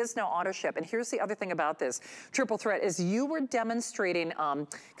 There is no auto ship. And here's the other thing about this triple threat is you were demonstrating kind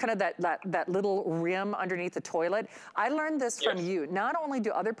of that little rim underneath the toilet. I learned this from you. Not only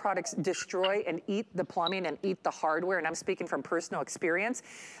do other products destroy and eat the plumbing and eat the hardware, and I'm speaking from personal experience,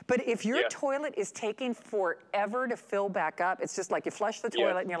 but if your toilet is taking forever to fill back up, it's just like you flush the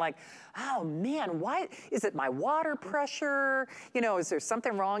toilet and you're like, oh man, why? Is it my water pressure? You know, is there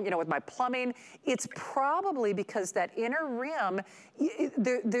something wrong, you know, with my plumbing? It's probably because that inner rim,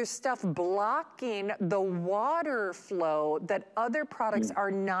 there's stuff blocking the water flow that other products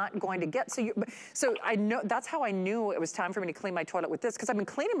are not going to get. So I know, that's how I knew it was time for me to clean my toilet with this, because I've been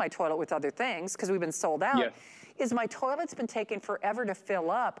cleaning my toilet with other things because we've been sold out, is my toilet's been taking forever to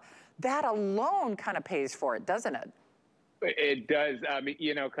fill up. That alone kind of pays for it, doesn't it? It does,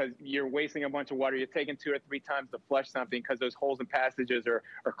 you know, because you're wasting a bunch of water. You're taking 2 or 3 times to flush something because those holes and passages are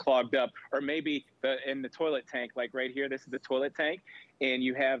clogged up. Or maybe in the toilet tank, like right here, this is the toilet tank, and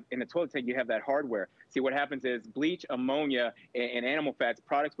you have, in the toilet tank, you have that hardware. See, what happens is bleach, ammonia, and animal fats,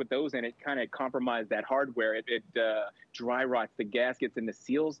 products with those in it kind of compromise that hardware. It dry rots the gaskets and the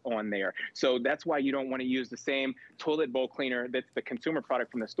seals on there. So that's why you don't want to use the same toilet bowl cleaner that's the consumer product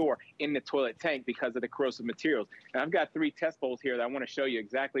from the store in the toilet tank because of the corrosive materials. And I've got 3 test bowls here that I want to show you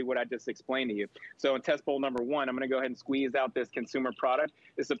exactly what I just explained to you. So in test bowl number 1, I'm going to go ahead and squeeze out this consumer product.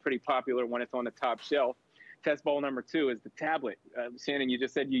 This is a pretty popular one. It's on the top shelf. Test bowl number 2 is the tablet. Shannon, you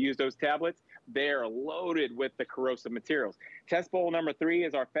just said you use those tablets. They're loaded with the corrosive materials. Test bowl number 3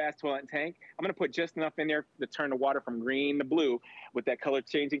 is our fast toilet tank. I'm going to put just enough in there to turn the water from green to blue with that color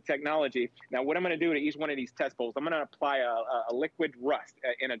changing technology. Now, what I'm going to do to each one of these test bowls, I'm going to apply a liquid rust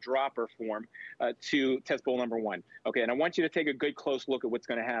in a dropper form to test bowl number 1. Okay, and I want you to take a good close look at what's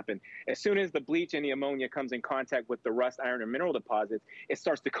going to happen. As soon as the bleach and the ammonia comes in contact with the rust, iron, and mineral deposits, it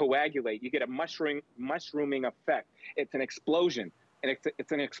starts to coagulate. You get a mushrooming effect. It's an explosion. And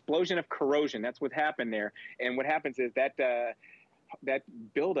it's an explosion of corrosion. That's what happened there. And what happens is that that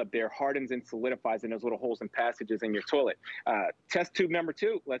buildup there hardens and solidifies in those little holes and passages in your toilet. Test tube number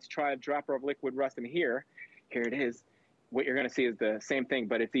 2, let's try a dropper of liquid rust in here. Here it is. What you're going to see is the same thing,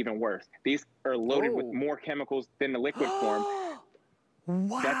 but it's even worse. These are loaded with more chemicals than the liquid form.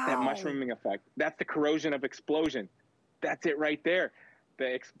 Wow. That's that mushrooming effect. That's the corrosion of explosion. That's it right there. The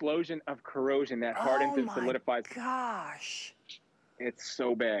explosion of corrosion that hardens and solidifies. Oh my gosh. It's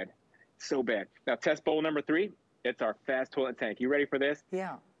so bad, so bad. Now, test bowl number 3, it's our fast toilet tank. You ready for this?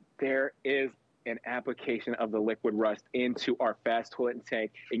 Yeah. There is an application of the liquid rust into our fast toilet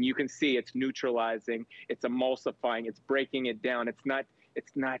tank, and you can see it's neutralizing, it's emulsifying, it's breaking it down. It's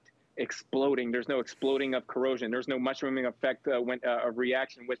not exploding. There's no exploding of corrosion. There's no mushrooming effect of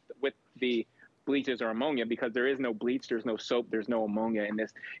reaction with the bleaches or ammonia, because there is no bleach, there's no soap, there's no ammonia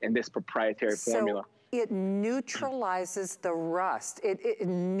in this proprietary formula. It neutralizes the rust. It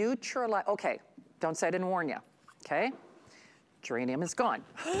neutralizes, okay, don't say I didn't warn you, okay? Geranium is gone,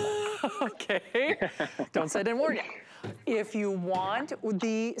 okay? Don't say I didn't warn you. If you want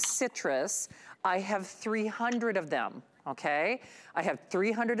the citrus, I have 300 of them, okay? I have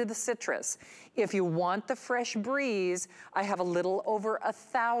 300 of the citrus. If you want the fresh breeze, I have a little over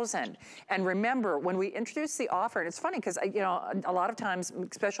 1,000. And remember, when we introduced the offer, and it's funny because, you know, a lot of times,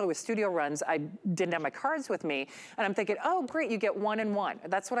 especially with studio runs, I didn't have my cards with me, and I'm thinking, oh, great, you get 1 and 1.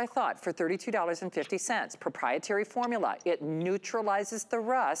 That's what I thought for $32.50. Proprietary formula. It neutralizes the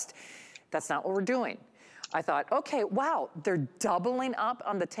rust. That's not what we're doing. I thought, okay, wow, they're doubling up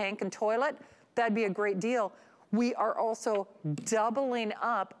on the tank and toilet. That'd be a great deal. We are also doubling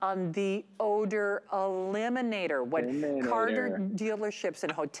up on the odor eliminator, what car dealerships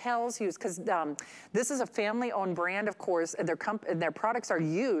and hotels use, because this is a family-owned brand, of course, and their products are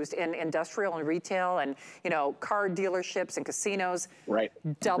used in industrial and retail and, you know, car dealerships and casinos. Right.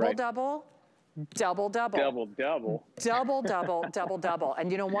 Double, double. Double, double. Double, double. Double, double, double, double.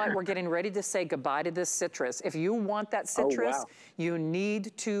 And you know what? We're getting ready to say goodbye to this citrus. If you want that citrus, you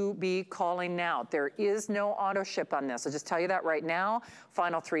need to be calling now. There is no auto ship on this. I'll just tell you that right now.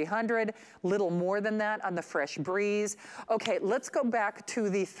 Final 300, little more than that on the fresh breeze. Okay, let's go back to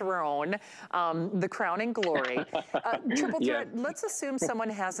the throne, the crowning glory. Triple threat, let's assume someone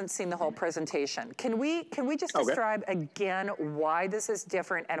hasn't seen the whole presentation. Can we just describe again why this is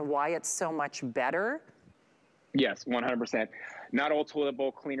different and why it's so much better? Yes, 100%. Not all toilet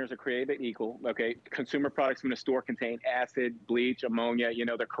bowl cleaners are created equal, okay? Consumer products from the store contain acid, bleach, ammonia, you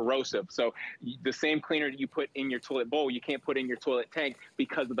know, they're corrosive. So the same cleaner that you put in your toilet bowl, you can't put in your toilet tank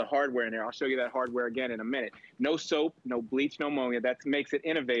because of the hardware in there. I'll show you that hardware again in a minute. No soap, no bleach, no ammonia. That makes it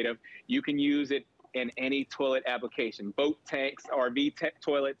innovative. You can use it in any toilet application, boat tanks, RV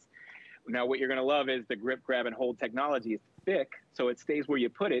toilets. Now, what you're gonna love is the grip, grab, and hold technology. It's thick, so it stays where you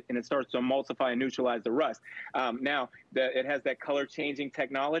put it, and it starts to emulsify and neutralize the rust. Now, it has that color changing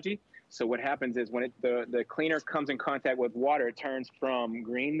technology. So what happens is when the cleaner comes in contact with water, it turns from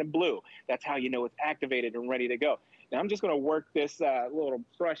green to blue. That's how you know it's activated and ready to go. Now, I'm just going to work this little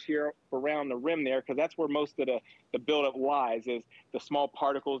brush here around the rim there, because that's where most of the buildup lies, is the small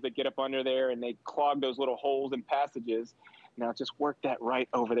particles that get up under there, and they clog those little holes and passages. Now just work that right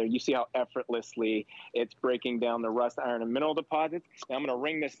over there. You see how effortlessly it's breaking down the rust, iron, and mineral deposits. Now I'm going to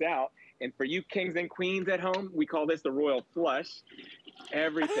wring this out. And for you kings and queens at home, we call this the royal flush.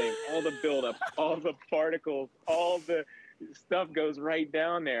 Everything, all the buildup, all the particles, all the stuff goes right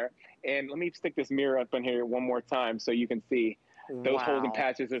down there. And let me stick this mirror up in here one more time so you can see. Those holes and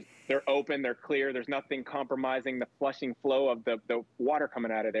patches, they're open, they're clear. There's nothing compromising the flushing flow of the water coming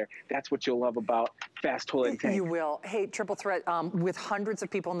out of there. That's what you'll love about fast toilet and tank. You will. Hey, Triple Threat, with hundreds of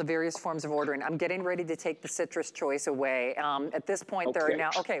people in the various forms of ordering, I'm getting ready to take the citrus choice away. At this point, there are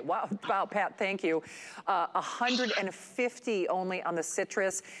now, wow, Pat, thank you. 150 only on the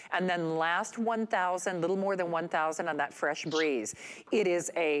citrus, and then last 1,000, little more than 1,000 on that fresh breeze. It is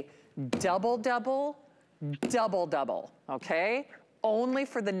a double, double, double, double, okay? Only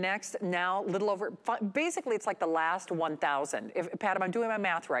for the next, now, little over, basically it's like the last 1,000. Pat, am I doing my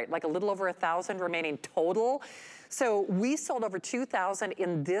math right? Like a little over 1,000 remaining total. So we sold over 2,000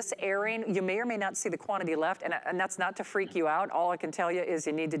 in this airing. You may or may not see the quantity left, and that's not to freak you out. All I can tell you is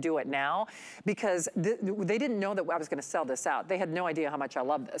you need to do it now, because they didn't know that I was gonna sell this out. They had no idea how much I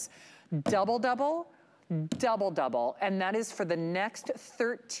love this. Double, double, double, double, and that is for the next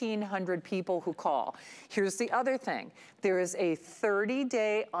 1,300 people who call. Here's the other thing. There is a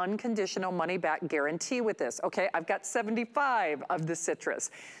 30-day unconditional money-back guarantee with this. Okay, I've got 75 of the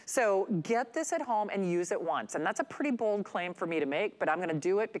citrus. So get this at home and use it once. And that's a pretty bold claim for me to make, but I'm gonna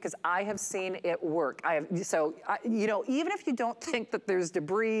do it because I have seen it work. You know, even if you don't think that there's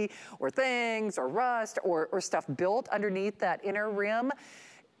debris or things or rust or stuff built underneath that inner rim,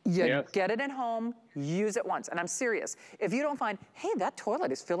 you get it at home, use it once. And I'm serious. If you don't find, hey, that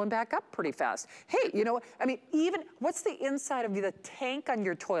toilet is filling back up pretty fast. Hey, you know what? I mean, even, what's the inside of the tank on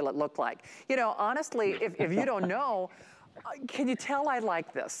your toilet look like? You know, honestly, if you don't know, can you tell I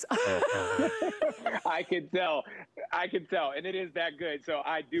like this? I can tell, and it is that good. So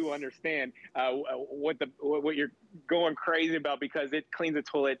I do understand what you're going crazy about, because it cleans the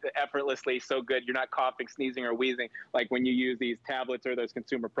toilet effortlessly, so good. You're not coughing, sneezing, or wheezing like when you use these tablets or those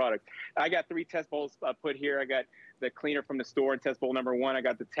consumer products. I got 3 test bowls put here. I got the cleaner from the store in test bowl number 1. I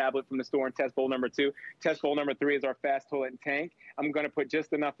got the tablet from the store in test bowl number 2. Test bowl number 3 is our fast toilet and tank. I'm going to put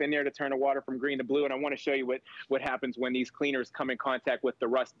just enough in there to turn the water from green to blue, and I want to show you what happens when these cleaners come in contact with the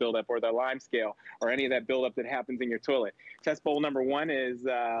rust buildup or the lime scale or any of that buildup that happens in your toilet. Test bowl number 1 is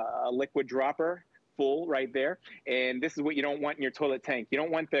a liquid dropper, full right there, and this is what you don't want in your toilet tank. You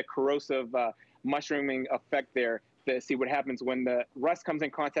don't want the corrosive mushrooming effect there. see what happens when the rust comes in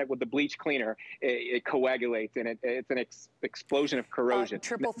contact with the bleach cleaner. It coagulates, and it's an explosion of corrosion.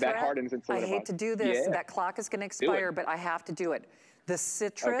 Triple threat, that hardens and solidifies. I hate to do this. Yeah. That clock is going to expire, but I have to do it. The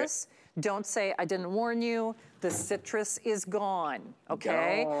citrus, don't say I didn't warn you. The citrus is gone,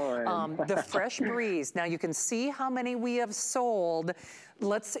 okay? Gone. The fresh breeze. Now you can see how many we have sold.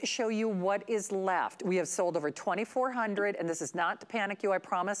 Let's show you what is left. We have sold over 2,400, and this is not to panic you, I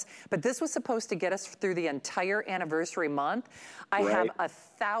promise, but this was supposed to get us through the entire anniversary month. I have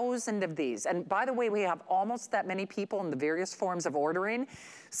 1,000 of these. And by the way, we have almost that many people in the various forms of ordering.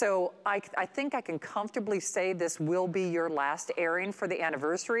 So I think I can comfortably say this will be your last airing for the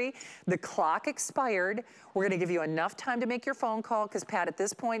anniversary. The clock expired. We're gonna give you enough time to make your phone call, because Pat, at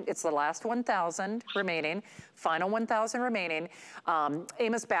this point, it's the last 1,000 remaining, final 1,000 remaining.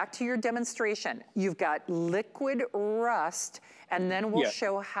 Amos, back to your demonstration. You've got liquid rust, and then we'll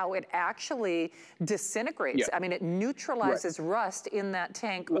show how it actually disintegrates. I mean, it neutralizes rust in that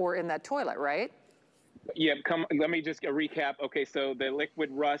tank or in that toilet, right? Yeah, let me just recap. Okay, so the liquid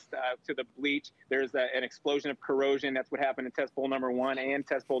rust to the bleach, there's an explosion of corrosion. That's what happened in test bowl number 1 and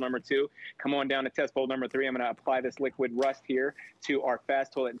test bowl number 2. Come on down to test bowl number 3. I'm going to apply this liquid rust here to our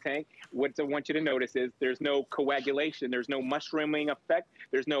fast toilet and tank. What I want you to notice is there's no coagulation. There's no mushrooming effect.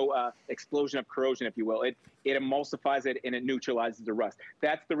 There's no explosion of corrosion, if you will. It emulsifies it and it neutralizes the rust.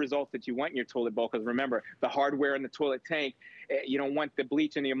 That's the result that you want in your toilet bowl, because remember, the hardware in the toilet tank, you don't want the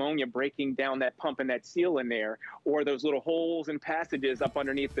bleach and the ammonia breaking down that pump and that seal in there, or those little holes and passages up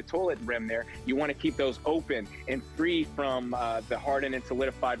underneath the toilet rim there. You want to keep those open and free from the hardened and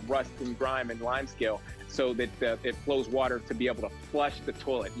solidified rust and grime and lime scale, so that it flows water to be able to flush the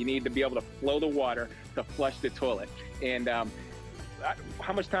toilet. You need to be able to flow the water to flush the toilet. And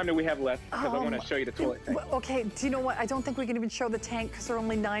how much time do we have left? Because I want to show you the toilet tank. Okay, do you know what? I don't think we can even show the tank because there are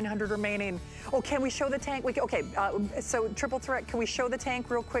only 900 remaining. Oh, can we show the tank? Okay, so triple threat, can we show the tank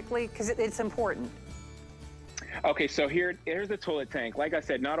real quickly? Because it's important. Okay, so here's the toilet tank. Like I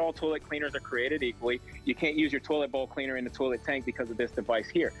said, not all toilet cleaners are created equally. You can't use your toilet bowl cleaner in the toilet tank because of this device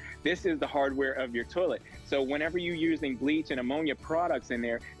here. This is the hardware of your toilet. So whenever you're using bleach and ammonia products in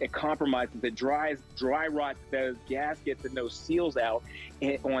there, it compromises, it dry rots those gaskets and those seals out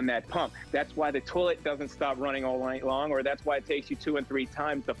on that pump. That's why the toilet doesn't stop running all night long, or that's why it takes you 2 and 3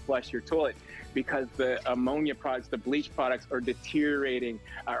 times to flush your toilet, because the ammonia products, the bleach products are deteriorating,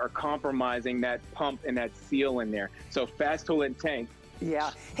 are compromising that pump and that seal in there. So fast toilet tank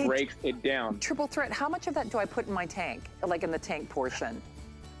breaks it down. Triple threat, how much of that do I put in my tank, like in the tank portion?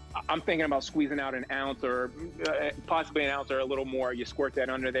 I'm thinking about squeezing out an ounce, or possibly an ounce or a little more. You squirt that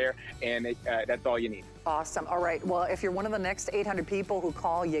under there, and that's all you need. Awesome. All right. Well, if you're one of the next 800 people who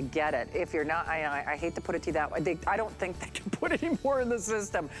call, you get it. If you're not, I hate to put it to you that way. I don't think they can put any more in the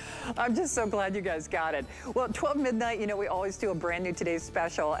system. I'm just so glad you guys got it. Well, at 12 midnight, you know, we always do a brand new Today's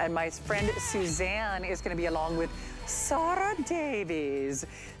Special, and my friend Suzanne is going to be along with Sarah Davies,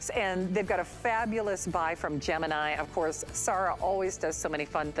 and they've got a fabulous buy from Gemini. Of course, Sarah always does so many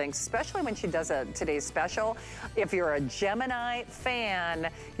fun things, especially when she does a Today's Special. If you're a Gemini fan,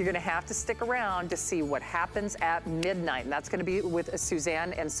 you're going to have to stick around to see what happens at midnight, and that's going to be with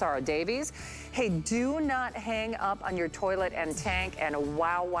Suzanne and Sarah Davies. Hey, do not hang up on your toilet and tank, and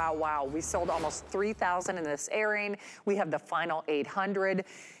wow, wow, wow. We sold almost 3,000 in this airing. We have the final 800.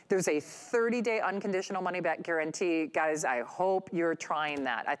 There's a 30-day unconditional money-back guarantee. Guys, I hope you're trying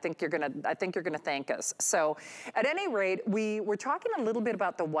that. I think you're gonna thank us. So at any rate, we were talking a little bit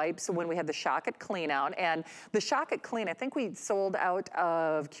about the wipes when we had the Shock It Clean out. And the Shock It Clean, I think we sold out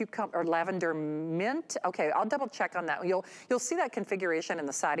of cucumber or lavender mint. Okay, I'll double check on that. You'll see that configuration in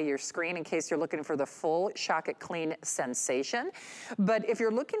the side of your screen in case you're looking for the full Shock It Clean sensation. But if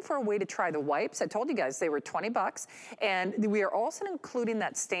you're looking for a way to try the wipes, I told you guys they were 20 bucks. And we are also including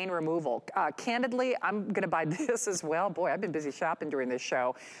that stain removal. Candidly, I'm gonna buy this as well. Boy, I've been busy shopping during this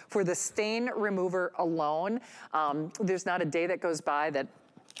show. For the stain remover alone, there's not a day that goes by that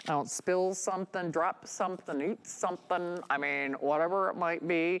I don't spill something, drop something, eat something, I mean, whatever it might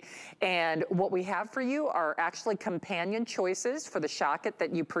be. And what we have for you are actually companion choices for the Shock It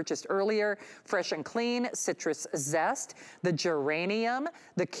that you purchased earlier. Fresh and Clean, Citrus Zest, the Geranium,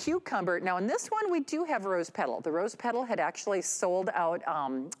 the Cucumber. Now in this one, we do have Rose Petal. The Rose Petal had actually sold out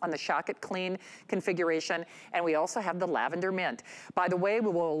on the Shock It Clean configuration. And we also have the Lavender Mint. By the way,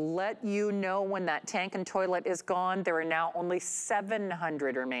 we will let you know when that tank and toilet is gone. There are now only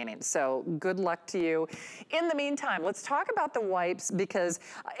 700 remaining. So good luck to you. In the meantime, let's talk about the wipes, because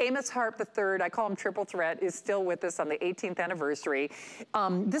Amos Harp-III, I call him Triple Threat, is still with us on the 18th anniversary.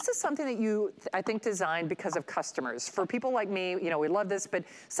 This is something that you, I think, designed because of customers. For people like me, you know, we love this, but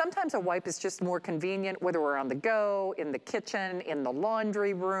sometimes a wipe is just more convenient, whether we're on the go, in the kitchen, in the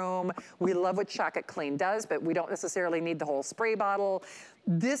laundry room. We love what Shock It Clean does, but we don't necessarily need the whole spray bottle.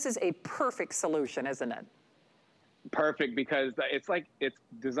 This is a perfect solution, isn't it? Perfect, because it's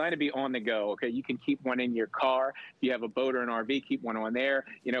designed to be on the go. Okay, you can keep one in your car. If you have a boat or an RV, keep one on there.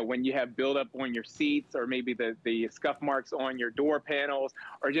 You know, when you have buildup on your seats, or maybe the scuff marks on your door panels,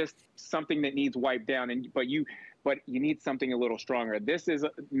 or just something that needs wiped down, but you need something a little stronger. This is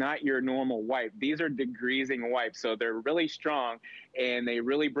not your normal wipe. These are degreasing wipes, so they're really strong, and they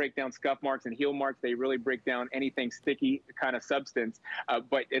really break down scuff marks and heel marks. They really break down anything sticky kind of substance,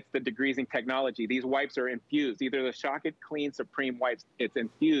 but it's the degreasing technology. These wipes are infused. Either the Shock It Clean Supreme wipes, it's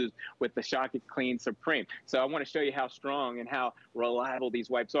infused with the Shock It Clean Supreme. So I want to show you how strong and how reliable these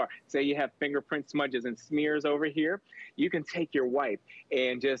wipes are. Say you have fingerprint smudges and smears over here, you can take your wipe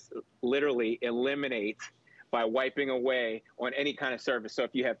and just literally eliminate by wiping away on any kind of surface. So if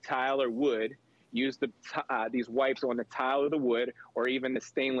you have tile or wood, use these wipes on the tile or the wood, or even the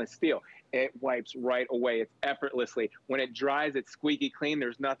stainless steel. It wipes right away. It's effortlessly. When it dries, it's squeaky clean.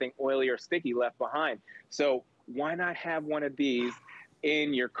 There's nothing oily or sticky left behind. So why not have one of these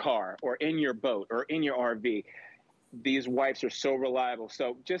in your car or in your boat or in your RV? These wipes are so reliable.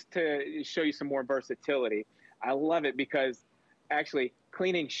 So just to show you some more versatility, I love it because actually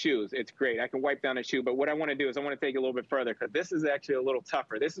cleaning shoes, it's great. I can wipe down a shoe, but what I want to do is I want to take it a little bit further, because this is actually a little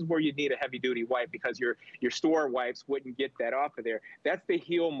tougher. This is where you need a heavy duty wipe, because your store wipes wouldn't get that off of there. That's the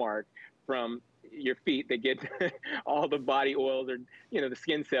heel mark from your feet that get all the body oils, or, you know, the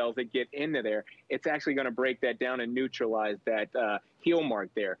skin cells that get into there. It's actually going to break that down and neutralize that heel mark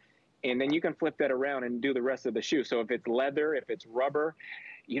there. And then you can flip that around and do the rest of the shoe. So if it's leather, if it's rubber,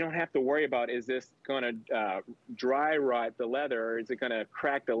 you don't have to worry about, is this going to dry rot the leather, or is it going to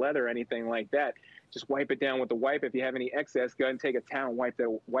crack the leather or anything like that. Just wipe it down with the wipe. If you have any excess, go ahead and take a towel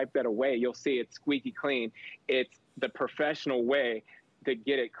and wipe that away. You'll see it's squeaky clean. It's the professional way to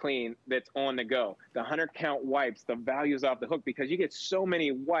get it clean that's on the go. The 100 count wipes, the value's off the hook, because you get so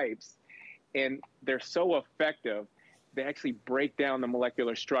many wipes and they're so effective. They actually break down the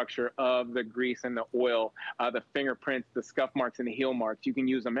molecular structure of the grease and the oil, the fingerprints, the scuff marks, and the heel marks. You can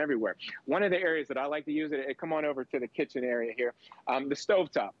use them everywhere. One of the areas that I like to use it, come on over to the kitchen area here, the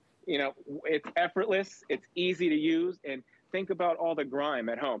stovetop. You know, it's effortless, it's easy to use, and think about all the grime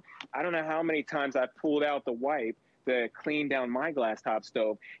at home. I don't know how many times I've pulled out the wipe to clean down my glass top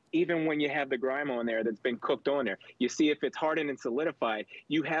stove, even when you have the grime on there that's been cooked on there. You see, if it's hardened and solidified,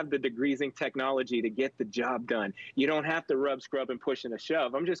 you have the degreasing technology to get the job done. You don't have to rub, scrub, and push and a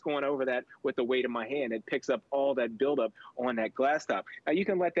shove. I'm just going over that with the weight of my hand. It picks up all that buildup on that glass top. Now, you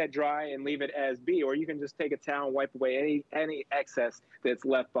can let that dry and leave it as be, or you can just take a towel and wipe away any excess that's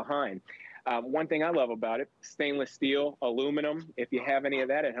left behind. One thing I love about it, stainless steel, aluminum, if you have any of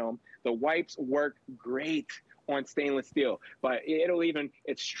that at home, the wipes work great on stainless steel, but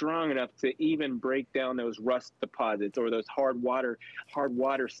it's strong enough to even break down those rust deposits or those hard water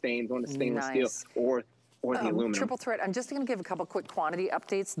stains on the stainless steel or the aluminum. Triple Threat, I'm just going to give a couple quick quantity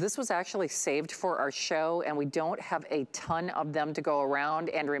updates. This was actually saved for our show, and we don't have a ton of them to go around.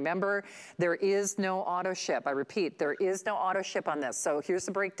 And remember, there is no auto ship. I repeat, there is no auto ship on this. So here's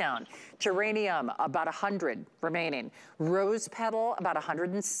the breakdown. Geranium, about 100 remaining. Rose petal, about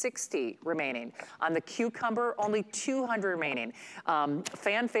 160 remaining. On the cucumber, only 200 remaining.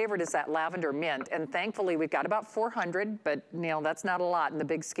 Fan favorite is that lavender mint, and thankfully we've got about 400, but you know, that's not a lot in the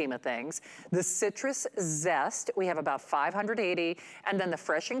big scheme of things. The citrus zest, we have about 580, and then the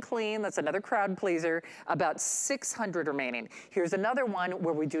fresh and clean, that's another crowd pleaser, about 600 remaining. Here's another one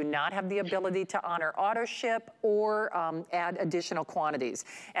where we do not have the ability to honor auto ship or add additional quantities.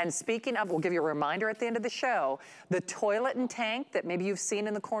 And speaking of, we'll give you a reminder at the end of the show, the toilet and tank that maybe you've seen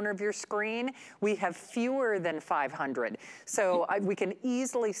in the corner of your screen, we have fewer than 500. So we can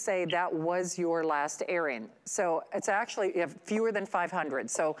easily say that was your last airing. So it's actually, you have fewer than 500.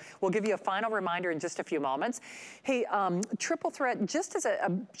 So we'll give you a final reminder in just a few moments. Hey, Triple Threat, just as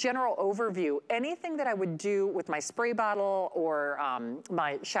a general overview, anything that I would do with my spray bottle or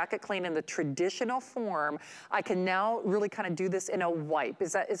my Shock It Clean in the traditional form, I can now really kind of do this in a wipe.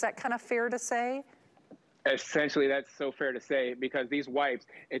 Is that kind of fair to say? Essentially, that's so fair to say, because these wipes,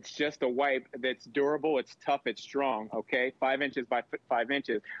 it's just a wipe that's durable, it's tough, it's strong, okay? 5 inches by 5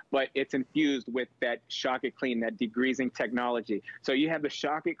 inches, but it's infused with that Shock It Clean, that degreasing technology. So you have the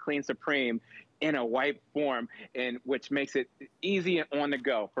Shock It Clean Supreme. in a wipe form, and which makes it easy and on the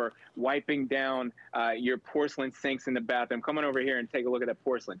go for wiping down your porcelain sinks in the bathroom. Come on over here and take a look at that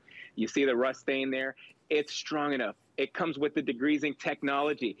porcelain. You see the rust stain there? It's strong enough. It comes with the degreasing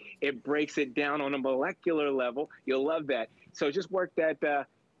technology. It breaks it down on a molecular level. You'll love that. So just work that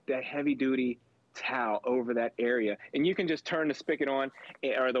heavy duty towel over that area, and you can just turn the spigot on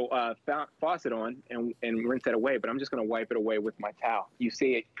or the faucet on and rinse that away. But I'm just going to wipe it away with my towel. You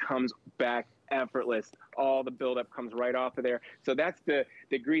see, it comes back effortless. All the buildup comes right off of there. So that's the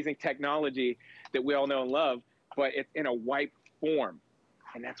degreasing technology that we all know and love, but it's in a wipe form.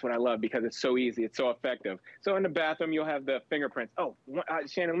 And that's what I love, because it's so easy. It's so effective. So in the bathroom, you'll have the fingerprints. Oh,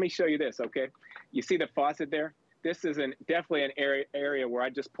 Shannon, let me show you this, okay? You see the faucet there? This is definitely an area where I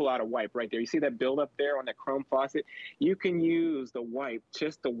just pull out a wipe right there. You see that buildup there on that chrome faucet? You can use the wipe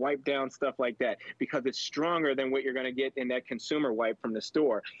just to wipe down stuff like that, because it's stronger than what you're going to get in that consumer wipe from the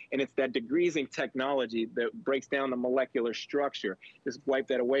store. And it's that degreasing technology that breaks down the molecular structure. Just wipe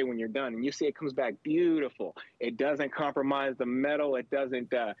that away when you're done. And you see it comes back beautiful. It doesn't compromise the metal. It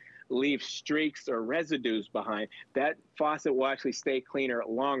doesn't leave streaks or residues behind. That faucet will actually stay cleaner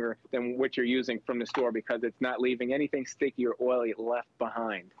longer than what you're using from the store, because it's not leaving anything sticky or oily left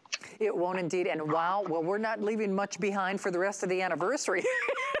behind. It won't indeed. And wow, well, we're not leaving much behind for the rest of the anniversary.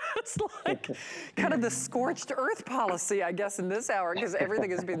 It's like kind of the scorched earth policy, I guess, in this hour, because everything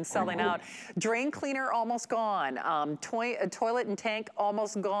has been selling out. Drain cleaner almost gone. Toilet and tank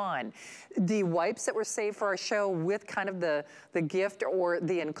almost gone. The wipes that were saved for our show with kind of the gift or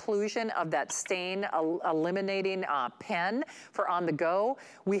the inclusion of that stain eliminating pen for on the go.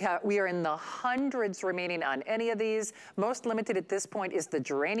 We are in the hundreds remaining on any of these. Most limited at this point is the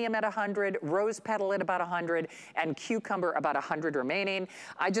geranium at 100, rose petal at about 100, and cucumber about 100 remaining.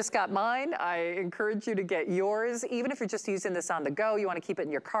 I just got mine. I encourage you to get yours. Even if you're just using this on the go, you want to keep it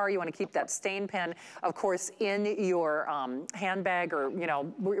in your car, you want to keep that stain pen, of course, in your handbag, or, you know,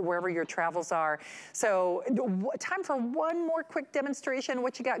 wherever your travels are. So time for one more quick demonstration.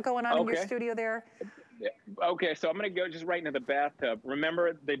 What you got going on in your studio there? Okay, so I'm going to go just right into the bathtub.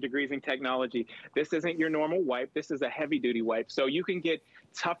 Remember the degreasing technology. This isn't your normal wipe. This is a heavy-duty wipe. So you can get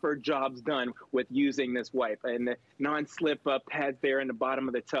tougher jobs done with using this wipe. And the non-slip pads there in the bottom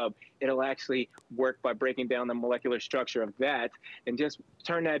of the tub, it'll actually work by breaking down the molecular structure of that. And just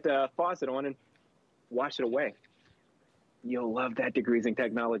turn that faucet on and wash it away. You'll love that degreasing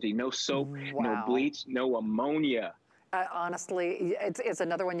technology. No soap, no bleach, no ammonia. Honestly, it's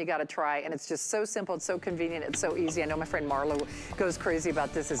another one you got to try, and it's just so simple, it's so convenient, it's so easy. I know my friend Marlo goes crazy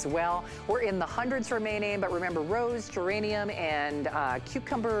about this as well. We're in the hundreds remaining, but remember, rose, geranium, and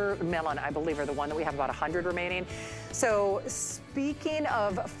cucumber melon, I believe, are the one that we have about 100 remaining. So speaking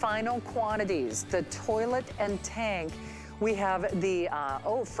of final quantities, the toilet and tank, we have the,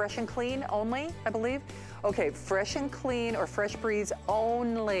 fresh and clean only, I believe. Okay, fresh and clean or fresh breeze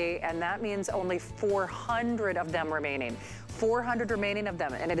only, and that means only 400 of them remaining. 400 remaining of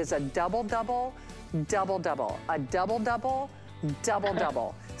them, and it is a double-double, double-double, a double-double,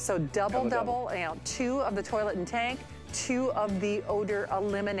 double-double. So double-double, you know, 2 of the toilet and tank, 2 of the odor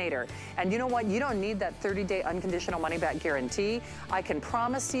eliminator. And you know what? You don't need that 30-day unconditional money-back guarantee. I can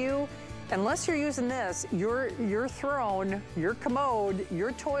promise you, unless you're using this, your throne, your commode,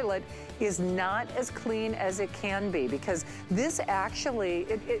 your toilet is not as clean as it can be, because this actually,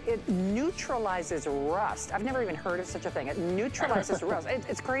 it neutralizes rust. I've never even heard of such a thing. It neutralizes rust.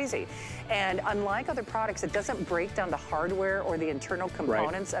 It's crazy. And unlike other products, it doesn't break down the hardware or the internal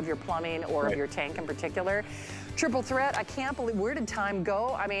components of your plumbing or of your tank in particular. Triple threat, I can't believe, where did time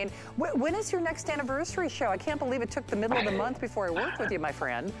go? I mean, when is your next anniversary show? I can't believe it took the middle of the month before I worked with you, my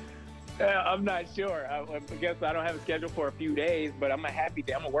friend. I'm not sure. I guess I don't have a schedule for a few days, but I'm a happy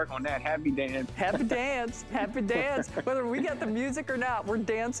day. I'm gonna work on that. Happy dance. Happy dance. Happy dance. Whether we got the music or not, we're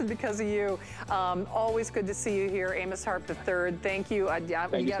dancing because of you. Always good to see you here, Amos Harp-III. Thank you.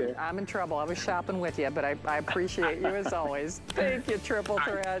 I'm in trouble. I was shopping with you, but I appreciate you as always. Thank you, Triple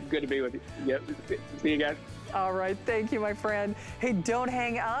Threat. Good to be with you. Yep. See you guys. All right, thank you, my friend. Hey, don't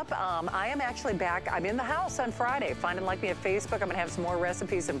hang up. I am actually back. I'm in the house on Friday. Find and like me at Facebook. I'm gonna have some more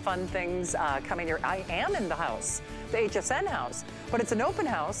recipes and fun things coming here. I am in the house, the HSN house, but it's an open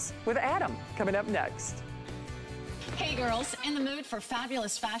house with Adam coming up next. Hey girls, in the mood for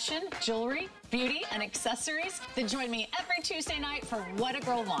fabulous fashion, jewelry, beauty, and accessories? Then join me every Tuesday night for What a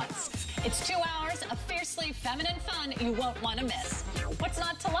Girl Wants. It's 2 hours of fiercely feminine fun you won't want to miss. What's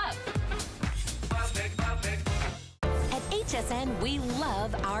not to love? At HSN, we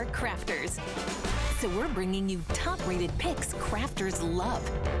love our crafters. So we're bringing you top-rated picks crafters love.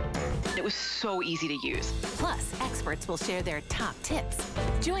 It was so easy to use. Plus, experts will share their top tips.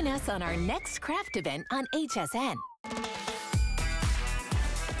 Join us on our next craft event on HSN.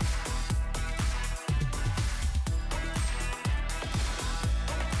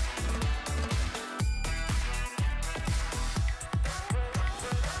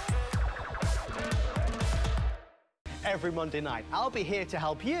 Every Monday night, I'll be here to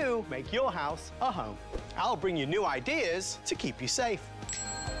help you make your house a home. I'll bring you new ideas to keep you safe,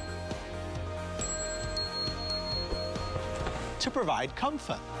 to provide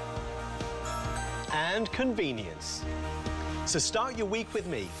comfort and convenience. So start your week with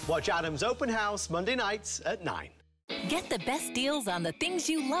me. Watch Adam's Open House Monday nights at 9. Get the best deals on the things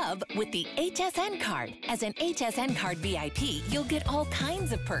you love with the HSN card. As an HSN card VIP, you'll get all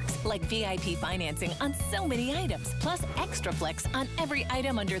kinds of perks, like VIP financing on so many items, plus extra flex on every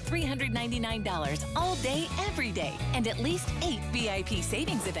item under $399 all day, every day, and at least 8 VIP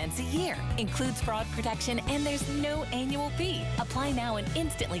savings events a year. Includes fraud protection, and there's no annual fee. Apply now and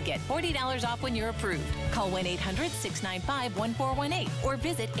instantly get $40 off when you're approved. Call 1-800-695-1418 or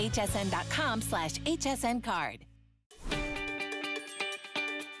visit hsn.com/HSN card.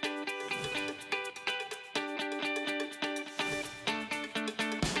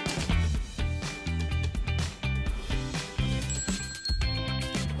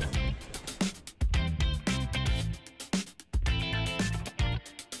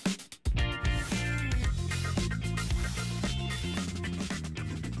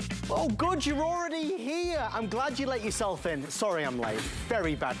 Oh, good, you're already here. I'm glad you let yourself in. Sorry I'm late.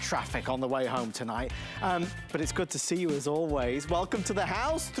 Very bad traffic on the way home tonight. But it's good to see you as always. Welcome to the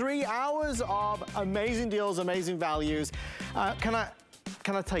house. 3 hours of amazing deals, amazing values. Can I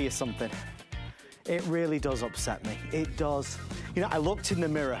tell you something? It really does upset me. It does. You know, I looked in the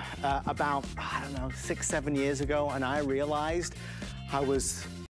mirror about, I don't know, 6, 7 years ago, and I realized I was